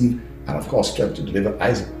conceive, and of course strength to deliver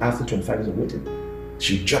Isaac after 25 years of waiting.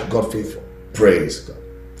 She judged God faithful. Praise God.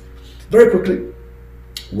 Very quickly,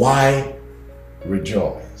 why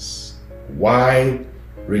rejoice? Why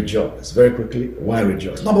rejoice? Very quickly, why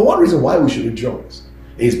rejoice? Number one reason why we should rejoice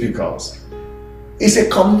is because it's a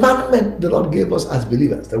commandment the Lord gave us as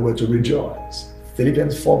believers that we're to rejoice.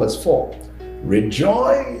 Philippians 4:4.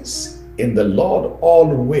 Rejoice in the Lord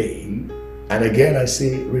always, and again I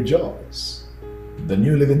say rejoice. The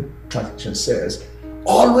New Living Translation says,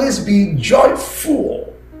 always be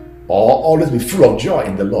joyful, or always be full of joy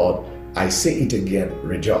in the Lord. I say it again,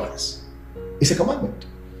 rejoice. It's a commandment.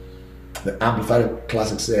 The Amplified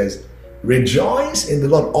Classic says, rejoice in the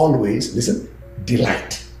Lord always, listen,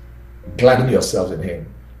 delight. Gladden yourselves in him.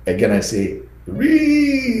 Again I say,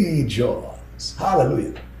 rejoice.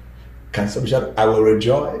 Hallelujah. Can somebody shout, I will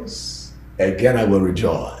rejoice? Again I will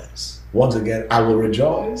rejoice. Once again, I will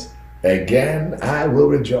rejoice. Again, I will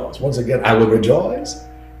rejoice. Once again, I will rejoice.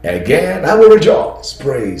 Again, I will rejoice.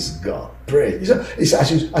 Praise God. Praise.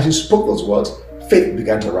 As you spoke those words, faith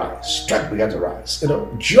began to rise. Strength began to rise.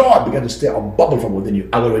 Joy began to stir or bubble from within you.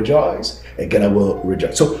 I will rejoice. Again, I will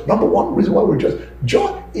rejoice. So, number one reason why we rejoice.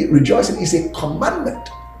 Rejoicing is a commandment.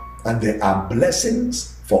 And there are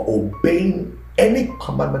blessings for obeying any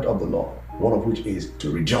commandment of the Lord. One of which is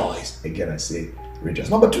to rejoice. Again, I say rejoice.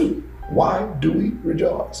 Number two, why do we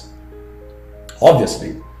rejoice?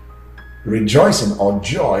 Obviously, rejoicing or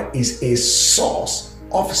joy is a source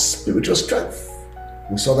of spiritual strength.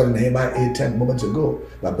 We saw that in Nehemiah 8:10 moments ago,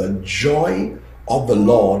 that the joy of the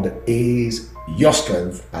Lord is your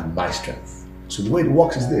strength and my strength. So the way it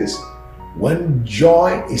works is this: when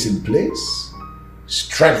joy is in place,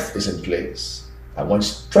 strength is in place. And when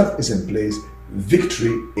strength is in place,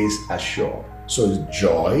 victory is assured. So it's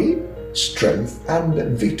joy, strength,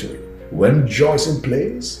 and victory. When joy is in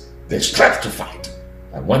place, there's strength to fight.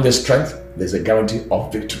 And when there's strength, there's a guarantee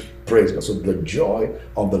of victory. Praise God. So the joy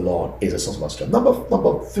of the Lord is a source of our strength.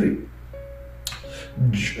 Number three,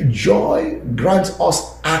 joy grants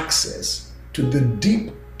us access to the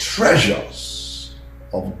deep treasures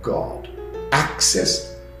of God.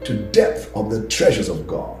 Access to depth of the treasures of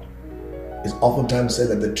God. It's oftentimes said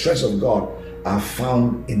that the treasures of God are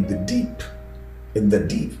found in the deep,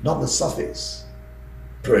 not the surface.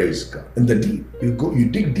 Praise God. In the deep, you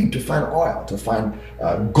dig deep to find oil, to find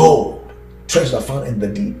gold. Treasures are found in the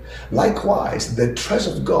deep. Likewise, the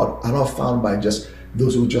treasures of God are not found by just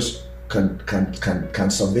those who just can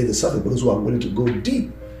survey the surface, but those who are willing to go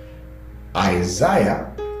deep.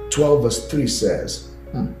 Isaiah 12 verse 3 says,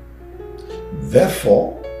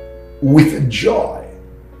 Therefore, with joy,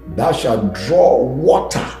 thou shalt draw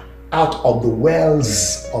water out of the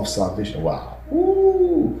wells of salvation. Wow.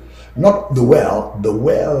 Ooh. Not the well, the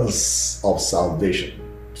wells of salvation.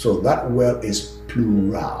 So that well is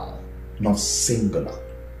plural, not singular.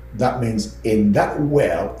 That means in that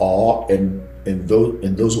well, or in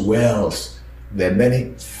those wells, there are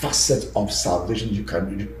many facets of salvation you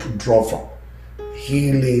can draw from.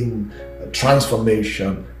 Healing,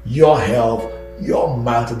 transformation, your health, your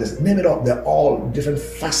martyrdom, name it all. They're all different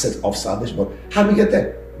facets of salvation. But how do we get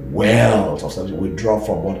there? Wells of salvation. We draw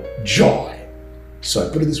from what? Joy. So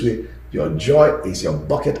I put it this way, your joy is your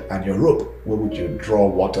bucket and your rope. Where would you draw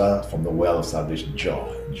water from the well of salvation?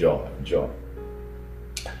 Joy, joy, joy.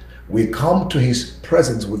 We come to his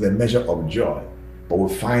presence with a measure of joy, but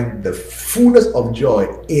we find the fullness of joy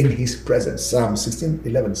in his presence. Psalm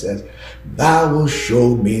 16:11 says, Thou wilt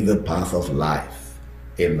show me the path of life.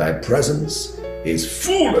 In thy presence is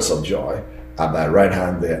fullness of joy. At thy right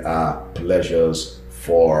hand there are pleasures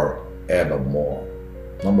forevermore.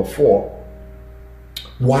 Number 4,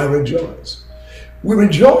 why rejoice? We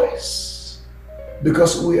rejoice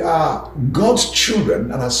because we are God's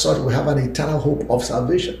children, and as such we have an eternal hope of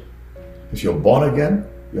salvation. If you're born again,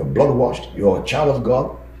 you're blood washed, you're a child of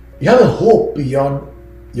God, you have a hope beyond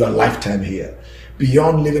your lifetime here.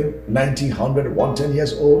 Beyond living 90, 100, 110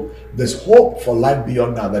 years old, there's hope for life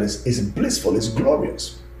beyond now that is blissful, is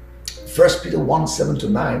glorious. 1 Peter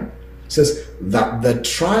 1:7-9 says that the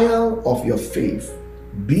trial of your faith,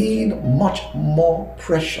 being much more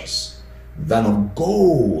precious than of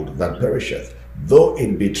gold that perisheth, though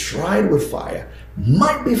it be tried with fire,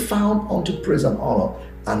 might be found unto praise and honor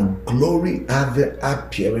and glory at the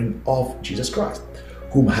appearing of Jesus Christ,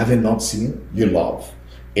 whom having not seen, you love,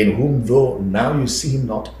 in whom though now you see him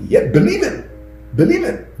not, yet believe in. We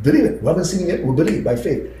haven't seen him yet, we believe by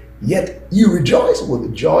faith. Yet you rejoice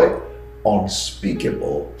with joy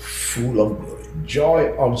unspeakable, full of glory.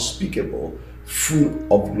 Joy unspeakable, full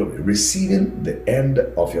of glory, receiving the end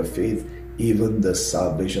of your faith, even the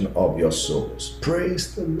salvation of your souls.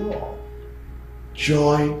 Praise the Lord.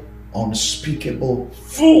 Joy unspeakable,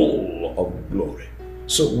 full of glory.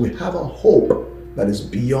 So we have a hope that is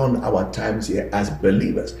beyond our times here as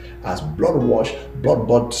believers, as blood-washed,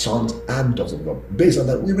 blood-bought sons and daughters of God. Based on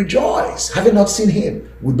that, we rejoice. Having not seen him,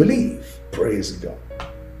 we believe. Praise God.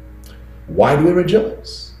 Why do we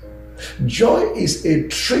rejoice? Joy is a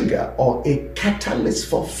trigger or a catalyst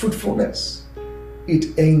for fruitfulness.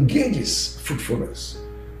 It engages fruitfulness.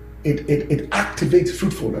 It activates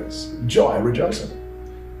fruitfulness. Joy, rejoicing.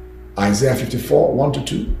 Isaiah 54,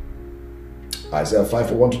 1-2. Isaiah 5,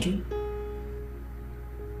 1-2.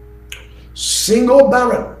 Sing, O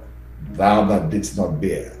barren, thou that didst not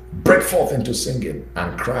bear. Break forth into singing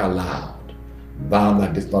and cry aloud, thou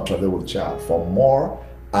that didst not travel with child. For more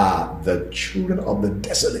are the children of the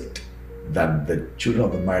desolate than the children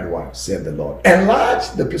of the married wife, said the Lord.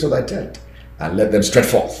 Enlarge the place of thy tent, and let them stretch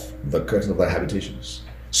forth the curtains of thy habitations.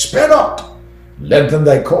 Spread out, lengthen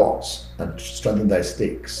thy cords, and strengthen thy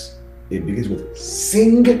stakes. It begins with,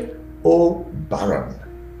 sing, O barren,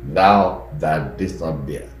 thou that didst not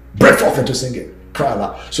bear. Break forth into singing, cry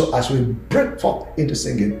aloud. So as we break forth into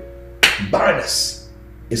singing, barrenness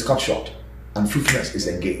is cut short and fruitfulness is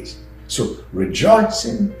engaged. So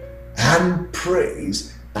rejoicing and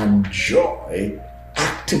praise and joy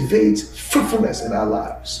activates fruitfulness in our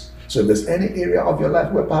lives. So if there's any area of your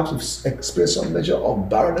life where perhaps you've experienced some measure of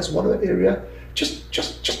barrenness, whatever area, just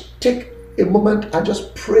take a moment and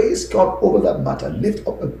just praise God over that matter. Lift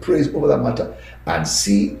up a praise over that matter and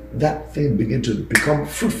see that thing begin to become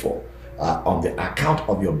fruitful on the account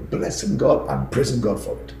of your blessing God and praising God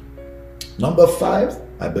for it. Number 5,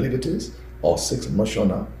 I believe it is, or 6, I'm not sure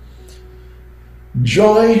now.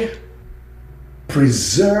 Joy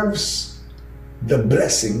preserves the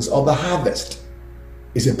blessings of the harvest.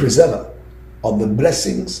 It's a preserver of the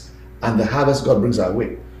blessings and the harvest God brings our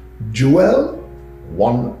way. Joel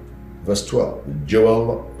 1 verse 12.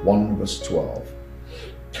 Joel 1 verse 12.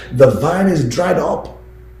 The vine is dried up,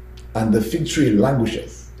 and the fig tree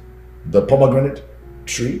languisheth. The pomegranate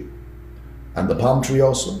tree, and the palm tree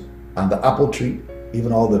also, and the apple tree,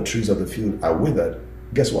 even all the trees of the field are withered.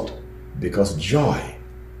 Guess what? Because joy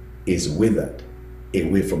is withered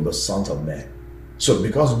away from the sons of men. So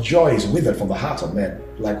because joy is withered from the heart of men,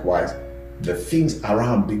 likewise, the things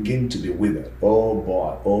around begin to be withered. Oh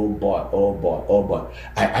boy, oh boy, oh boy, oh boy.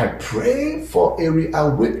 I pray for a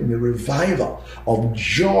reawakening, a revival of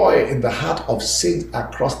joy in the heart of saints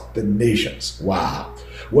across the nations. Wow.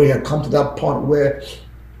 Where you have come to that point where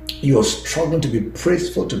you're struggling to be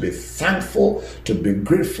praiseful, to be thankful, to be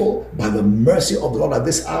grateful by the mercy of the Lord at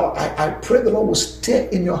this hour. I pray the Lord will stir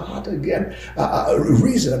in your heart again a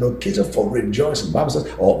reason, an occasion for rejoicing. The Bible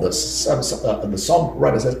says, or the song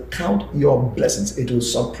writer says, count your blessings. It will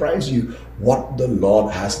surprise you what the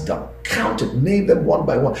Lord has done. Count it, name them one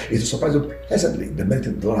by one. It will surprise you pleasantly, the many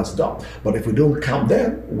things the Lord has done. But if we don't count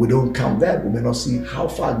them, we may not see how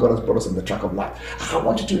far God has brought us in the track of life. I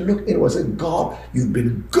want you to look inward and say, God, you've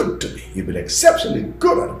been good to me. You've been exceptionally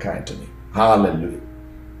good and kind to me. Hallelujah.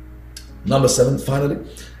 Number 7, finally,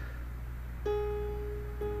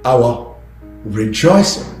 our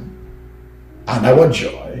rejoicing and our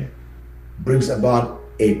joy brings about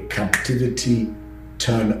a captivity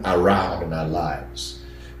turn around in our lives.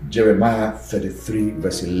 Jeremiah 33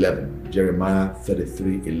 verse 11. Jeremiah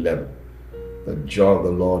 33, 11. The joy of the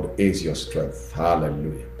Lord is your strength.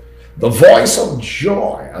 Hallelujah. The voice of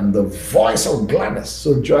joy and the voice of gladness.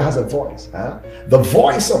 So joy has a voice. The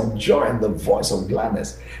voice of joy and the voice of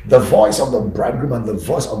gladness. The voice of the bridegroom and the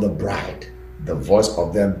voice of the bride. The voice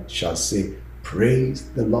of them shall say, praise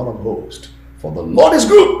the Lord of hosts. For the Lord is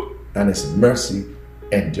good, and his mercy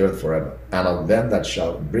endureth forever. And of them that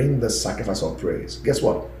shall bring the sacrifice of praise. Guess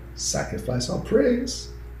what? Sacrifice of praise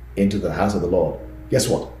into the house of the Lord. Guess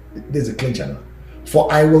what? There's a clincher now.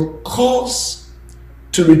 For I will cause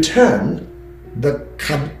to return the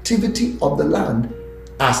captivity of the land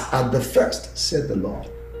as at the first, said the Lord.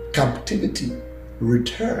 Captivity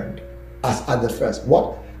returned as at the first.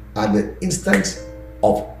 What? At the instant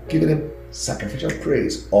of giving him sacrificial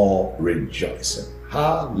praise or rejoicing.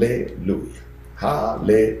 Hallelujah.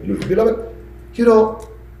 Hallelujah. Beloved, you know,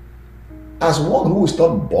 as one who is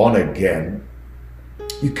not born again,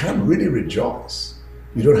 you can't really rejoice.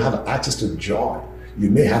 You don't have access to joy. You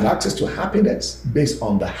may have access to happiness based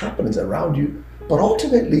on the happenings around you, but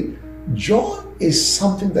ultimately, joy is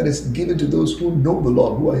something that is given to those who know the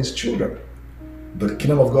Lord, who are his children. The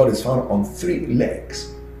kingdom of God is found on 3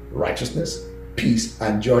 legs: righteousness, peace,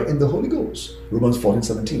 and joy in the Holy Ghost. Romans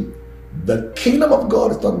 14:17. The kingdom of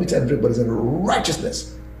God is not meat and drink, but is in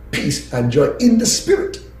righteousness, peace, and joy in the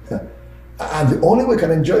Spirit. And the only way we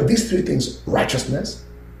can enjoy these 3 things, righteousness,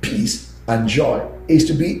 peace, and joy, is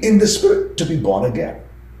to be in the Spirit, to be born again.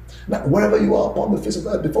 Now, wherever you are upon the face of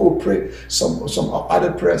the earth, before we pray some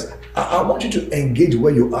other prayers, I want you to engage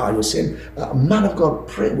where you are. You're saying, man of God,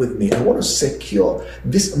 pray with me. I want to secure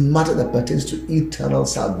this matter that pertains to eternal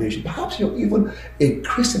salvation. Perhaps you're even a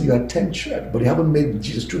Christian, you attend church, but you haven't made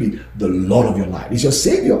Jesus truly the Lord of your life. He's your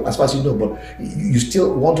Savior, as far as you know, but you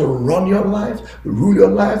still want to run your life, rule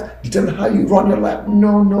your life, determine how you run your life.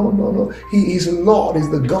 No. He is Lord, He's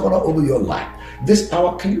the governor over your life. This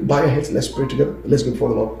hour, can you bow your heads? Let's pray together. Let's go before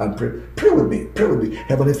the Lord and pray. Pray with me. Pray with me.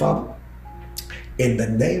 Heavenly Father, in the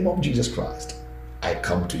name of Jesus Christ, I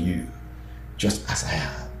come to you just as I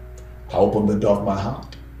am. I open the door of my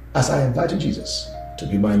heart as I invite you, Jesus, to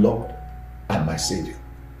be my Lord and my Savior.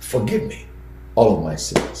 Forgive me all of my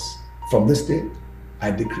sins. From this day, I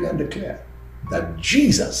decree and declare that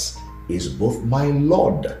Jesus is both my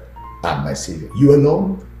Lord and my Savior. You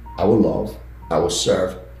alone I will love, I will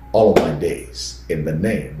serve all of my days. In the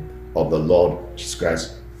name of the Lord Jesus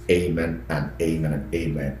Christ. Amen and amen and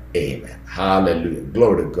amen. Amen. Hallelujah.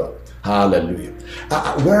 Glory to God. Hallelujah.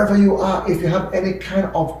 Wherever you are, if you have any kind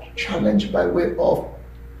of challenge by way of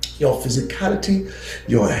your physicality,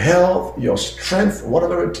 your health, your strength,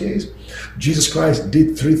 whatever it is, Jesus Christ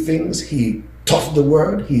did 3 things. He taught the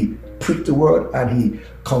word, he preached the word, and he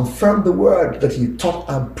confirmed the word that he taught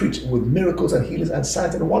and preached with miracles and healings and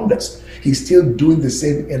signs and wonders. He's still doing the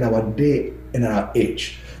same in our day, in our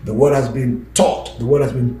age. The word has been taught, the word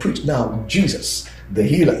has been preached. Now Jesus, the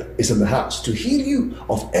healer, is in the house to heal you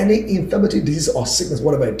of any infirmity, disease, or sickness,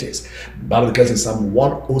 whatever it is. The Bible declares in Psalm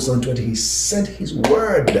 107:20, he sent his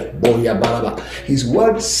word. His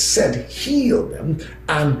word said, heal them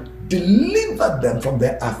and deliver them from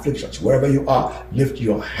their afflictions. Wherever you are, lift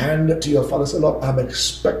your hand to your Father. Say, Lord, I'm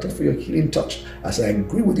expecting for your healing touch as I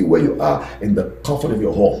agree with you where you are in the comfort of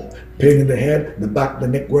your home. pain in the head, the back, the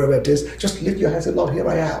neck, wherever it is, just lift your hands and say, Lord, here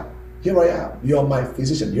I am. Here I am. You are my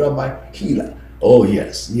physician. You are my healer. Oh,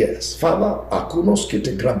 yes, yes. Father, akunos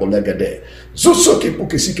kete grabolegade. Zusoke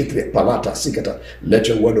pukisikete palata sikata. Let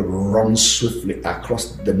your word run swiftly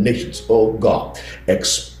across the nations, oh God,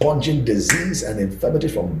 expunging disease and infirmity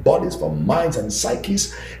from bodies, from minds and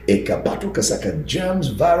psyches. Ekabatu kasaka, germs,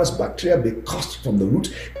 virus, bacteria be cursed from the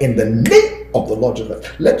root in the name of the Lord Jesus.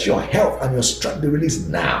 Let your health and your strength be released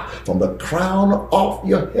now from the crown of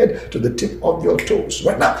your head to the tip of your toes.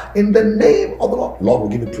 Right now, in the name of the Lord, Lord will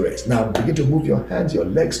give you praise. Now begin to move your hands, your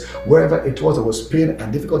legs, wherever it was there was pain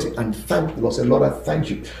and difficulty, and thank the Lord. Say, Lord, I thank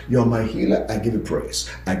you. You're my healer. I give you praise.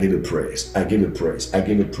 I give you praise. I give you praise. I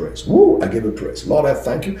give you praise. Woo! I give you praise. Lord, I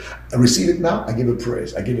thank you. I receive it now. I give you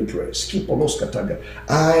praise. I give you praise. Keep on those katanga.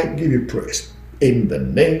 I give you praise in the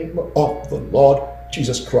name of the Lord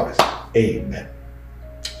Jesus Christ. Amen.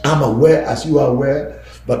 I'm aware, as you are aware,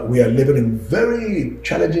 but we are living in very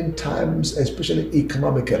challenging times, especially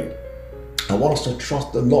economically. I want us to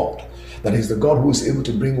trust the Lord, that He's the God who is able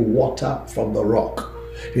to bring water from the rock.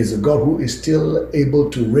 He's a God who is still able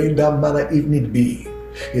to rain down manna if need be.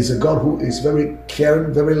 He's a God who is very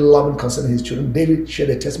caring, very loving concerning His children. David shared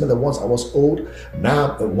a testimony that once I was old,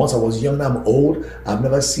 once I was young, now I'm old. I've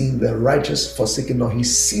never seen the righteous forsaken nor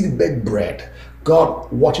his seed beg bread.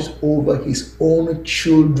 God watches over His own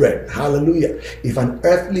children. Hallelujah. If an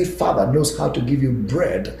earthly father knows how to give you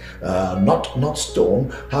bread, not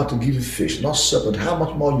stone, how to give you fish, not serpent, how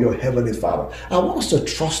much more your heavenly Father? I want us to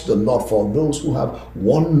trust the Lord for those who have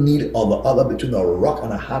one need or the other, between a rock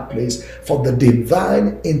and a hard place, for the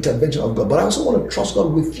divine intervention of God. But I also want to trust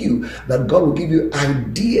God with you, that God will give you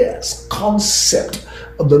ideas, concept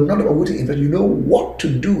of the knowledge of waiting, that you know what to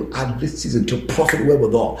do at this season to profit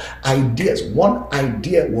wherewithal. Ideas. One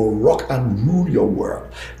idea will rock and rule your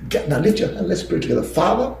world. Now lift your hand. Let's pray together.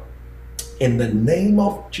 Father, in the name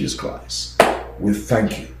of Jesus Christ, we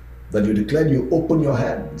thank you that you declared you open your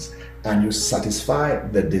hands and you satisfy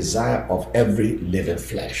the desire of every living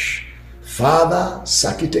flesh. Father,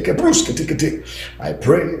 I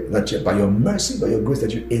pray that by your mercy, by your grace,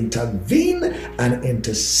 that you intervene and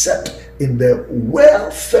intercept in the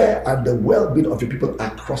welfare and the well-being of your people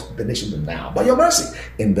across the nation now. By your mercy,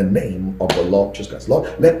 in the name of the Lord Jesus Christ. Lord,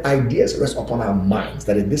 let ideas rest upon our minds,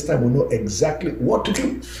 that in this time we know exactly what to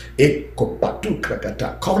do.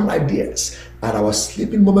 Common ideas at our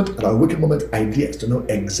sleeping moment, at our waking moment, ideas to know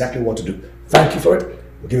exactly what to do. Thank you for it.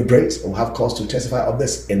 We'll give you praise and we'll have cause to testify of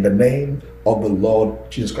this in the name of the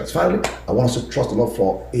Lord Jesus Christ. Finally, I want us to trust the Lord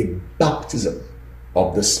for a baptism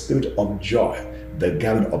of the spirit of joy, the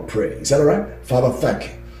garment of praise. Is that all right? Father, thank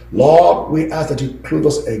you. Lord, we ask that you clothe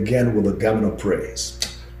us again with the garment of praise.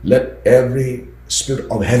 Let every spirit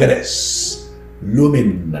of heaviness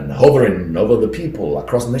looming and hovering over the people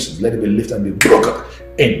across the nations, let it be lifted and be broken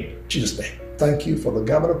in Jesus' name. Thank you for the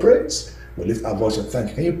garment of praise. We lift our voice and thank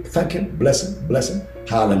you. Can you thank Him? Bless Him. Bless Him.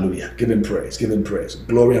 Hallelujah. Give Him praise. Give Him praise.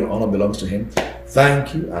 Glory and honor belongs to Him.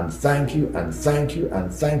 Thank you and thank you and thank you and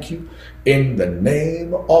thank you in the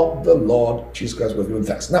name of the Lord Jesus Christ. We're giving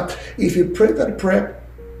thanks. Now, if you pray that prayer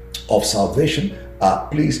of salvation,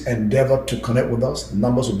 please endeavor to connect with us.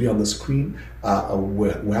 Numbers will be on the screen.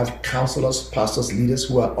 We have counselors, pastors, leaders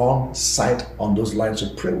who are on site on those lines to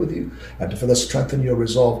pray with you and to further strengthen your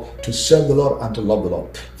resolve to serve the Lord and to love the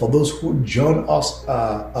Lord. For those who join us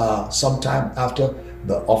sometime after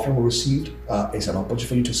the offering we received, it's an opportunity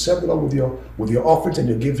for you to serve the Lord with your offerings and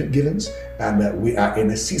your givings. And we are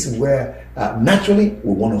in a season where naturally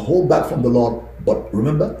we want to hold back from the Lord, but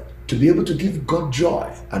remember, to be able to give God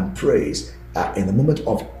joy and praise in the moment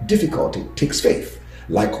of difficulty takes faith.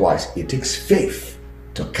 Likewise, it takes faith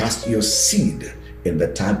to cast your seed in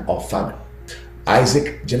the time of famine.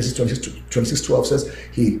 Isaac, Genesis 26:12 says,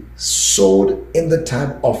 he sowed in the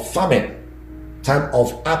time of famine, time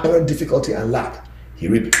of apparent difficulty and lack. He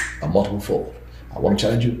reaped a multiple fold. I want to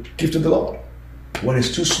challenge you, give to the Lord. When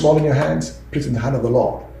it's too small in your hands, put it in the hand of the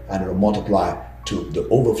Lord, and it will multiply to the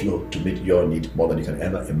overflow to meet your need more than you can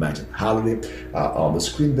ever imagine. Hallelujah. On the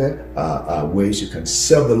screen there are ways you can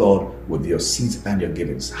serve the Lord with your seeds and your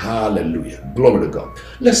givings. Hallelujah. Glory to God.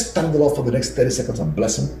 Let's thank the Lord for the next 30 seconds and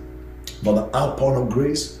bless Him for the outpouring of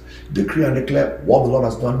grace. Decree and declare what the Lord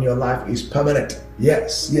has done in your life is permanent.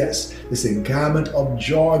 Yes, yes. It's a garment of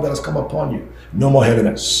joy that has come upon you. No more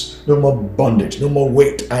heaviness, no more bondage, no more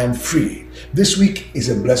weight. I am free. This week is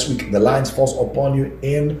a blessed week. The lines falls upon you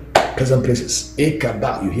in pleasant places.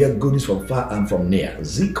 Ekaba, you hear good news from far and from near.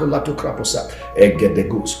 Zikolato kraposa,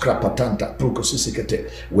 egedegus, krapatanta, prukosisikete.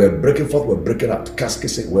 We're breaking forth, we're breaking out.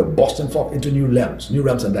 Kaskese, we're busting forth into new realms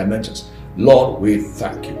and dimensions. Lord, we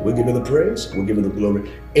thank you. We give you the praise. We give you the glory.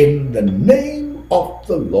 In the name of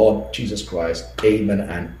the Lord Jesus Christ. Amen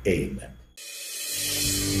and amen.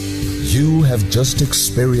 You have just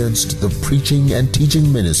experienced the preaching and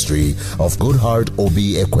teaching ministry of Goodheart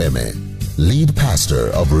Obi Ekwueme, lead pastor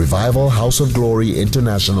of Revival House of Glory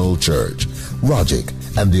International Church, RHOGIC,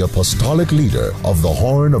 and the apostolic leader of the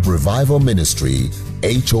Horn of Revival Ministry,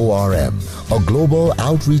 HORM, a global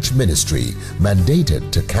outreach ministry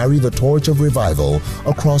mandated to carry the torch of revival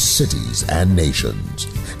across cities and nations.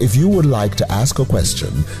 If you would like to ask a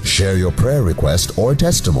question, share your prayer request or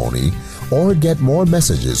testimony, or get more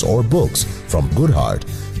messages or books from Goodheart,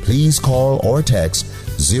 please call or text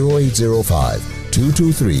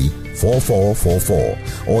 0805-223-4444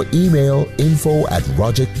 or email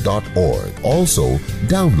info@rhogic.org. Also,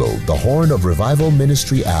 download the Horn of Revival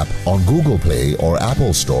Ministry app on Google Play or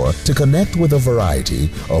Apple Store to connect with a variety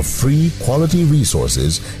of free quality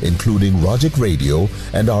resources, including RHOGIC Radio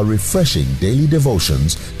and our refreshing daily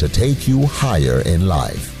devotions to take you higher in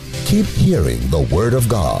life. Keep hearing the Word of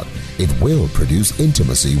God. It will produce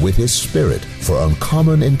intimacy with His Spirit for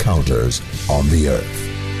uncommon encounters on the earth.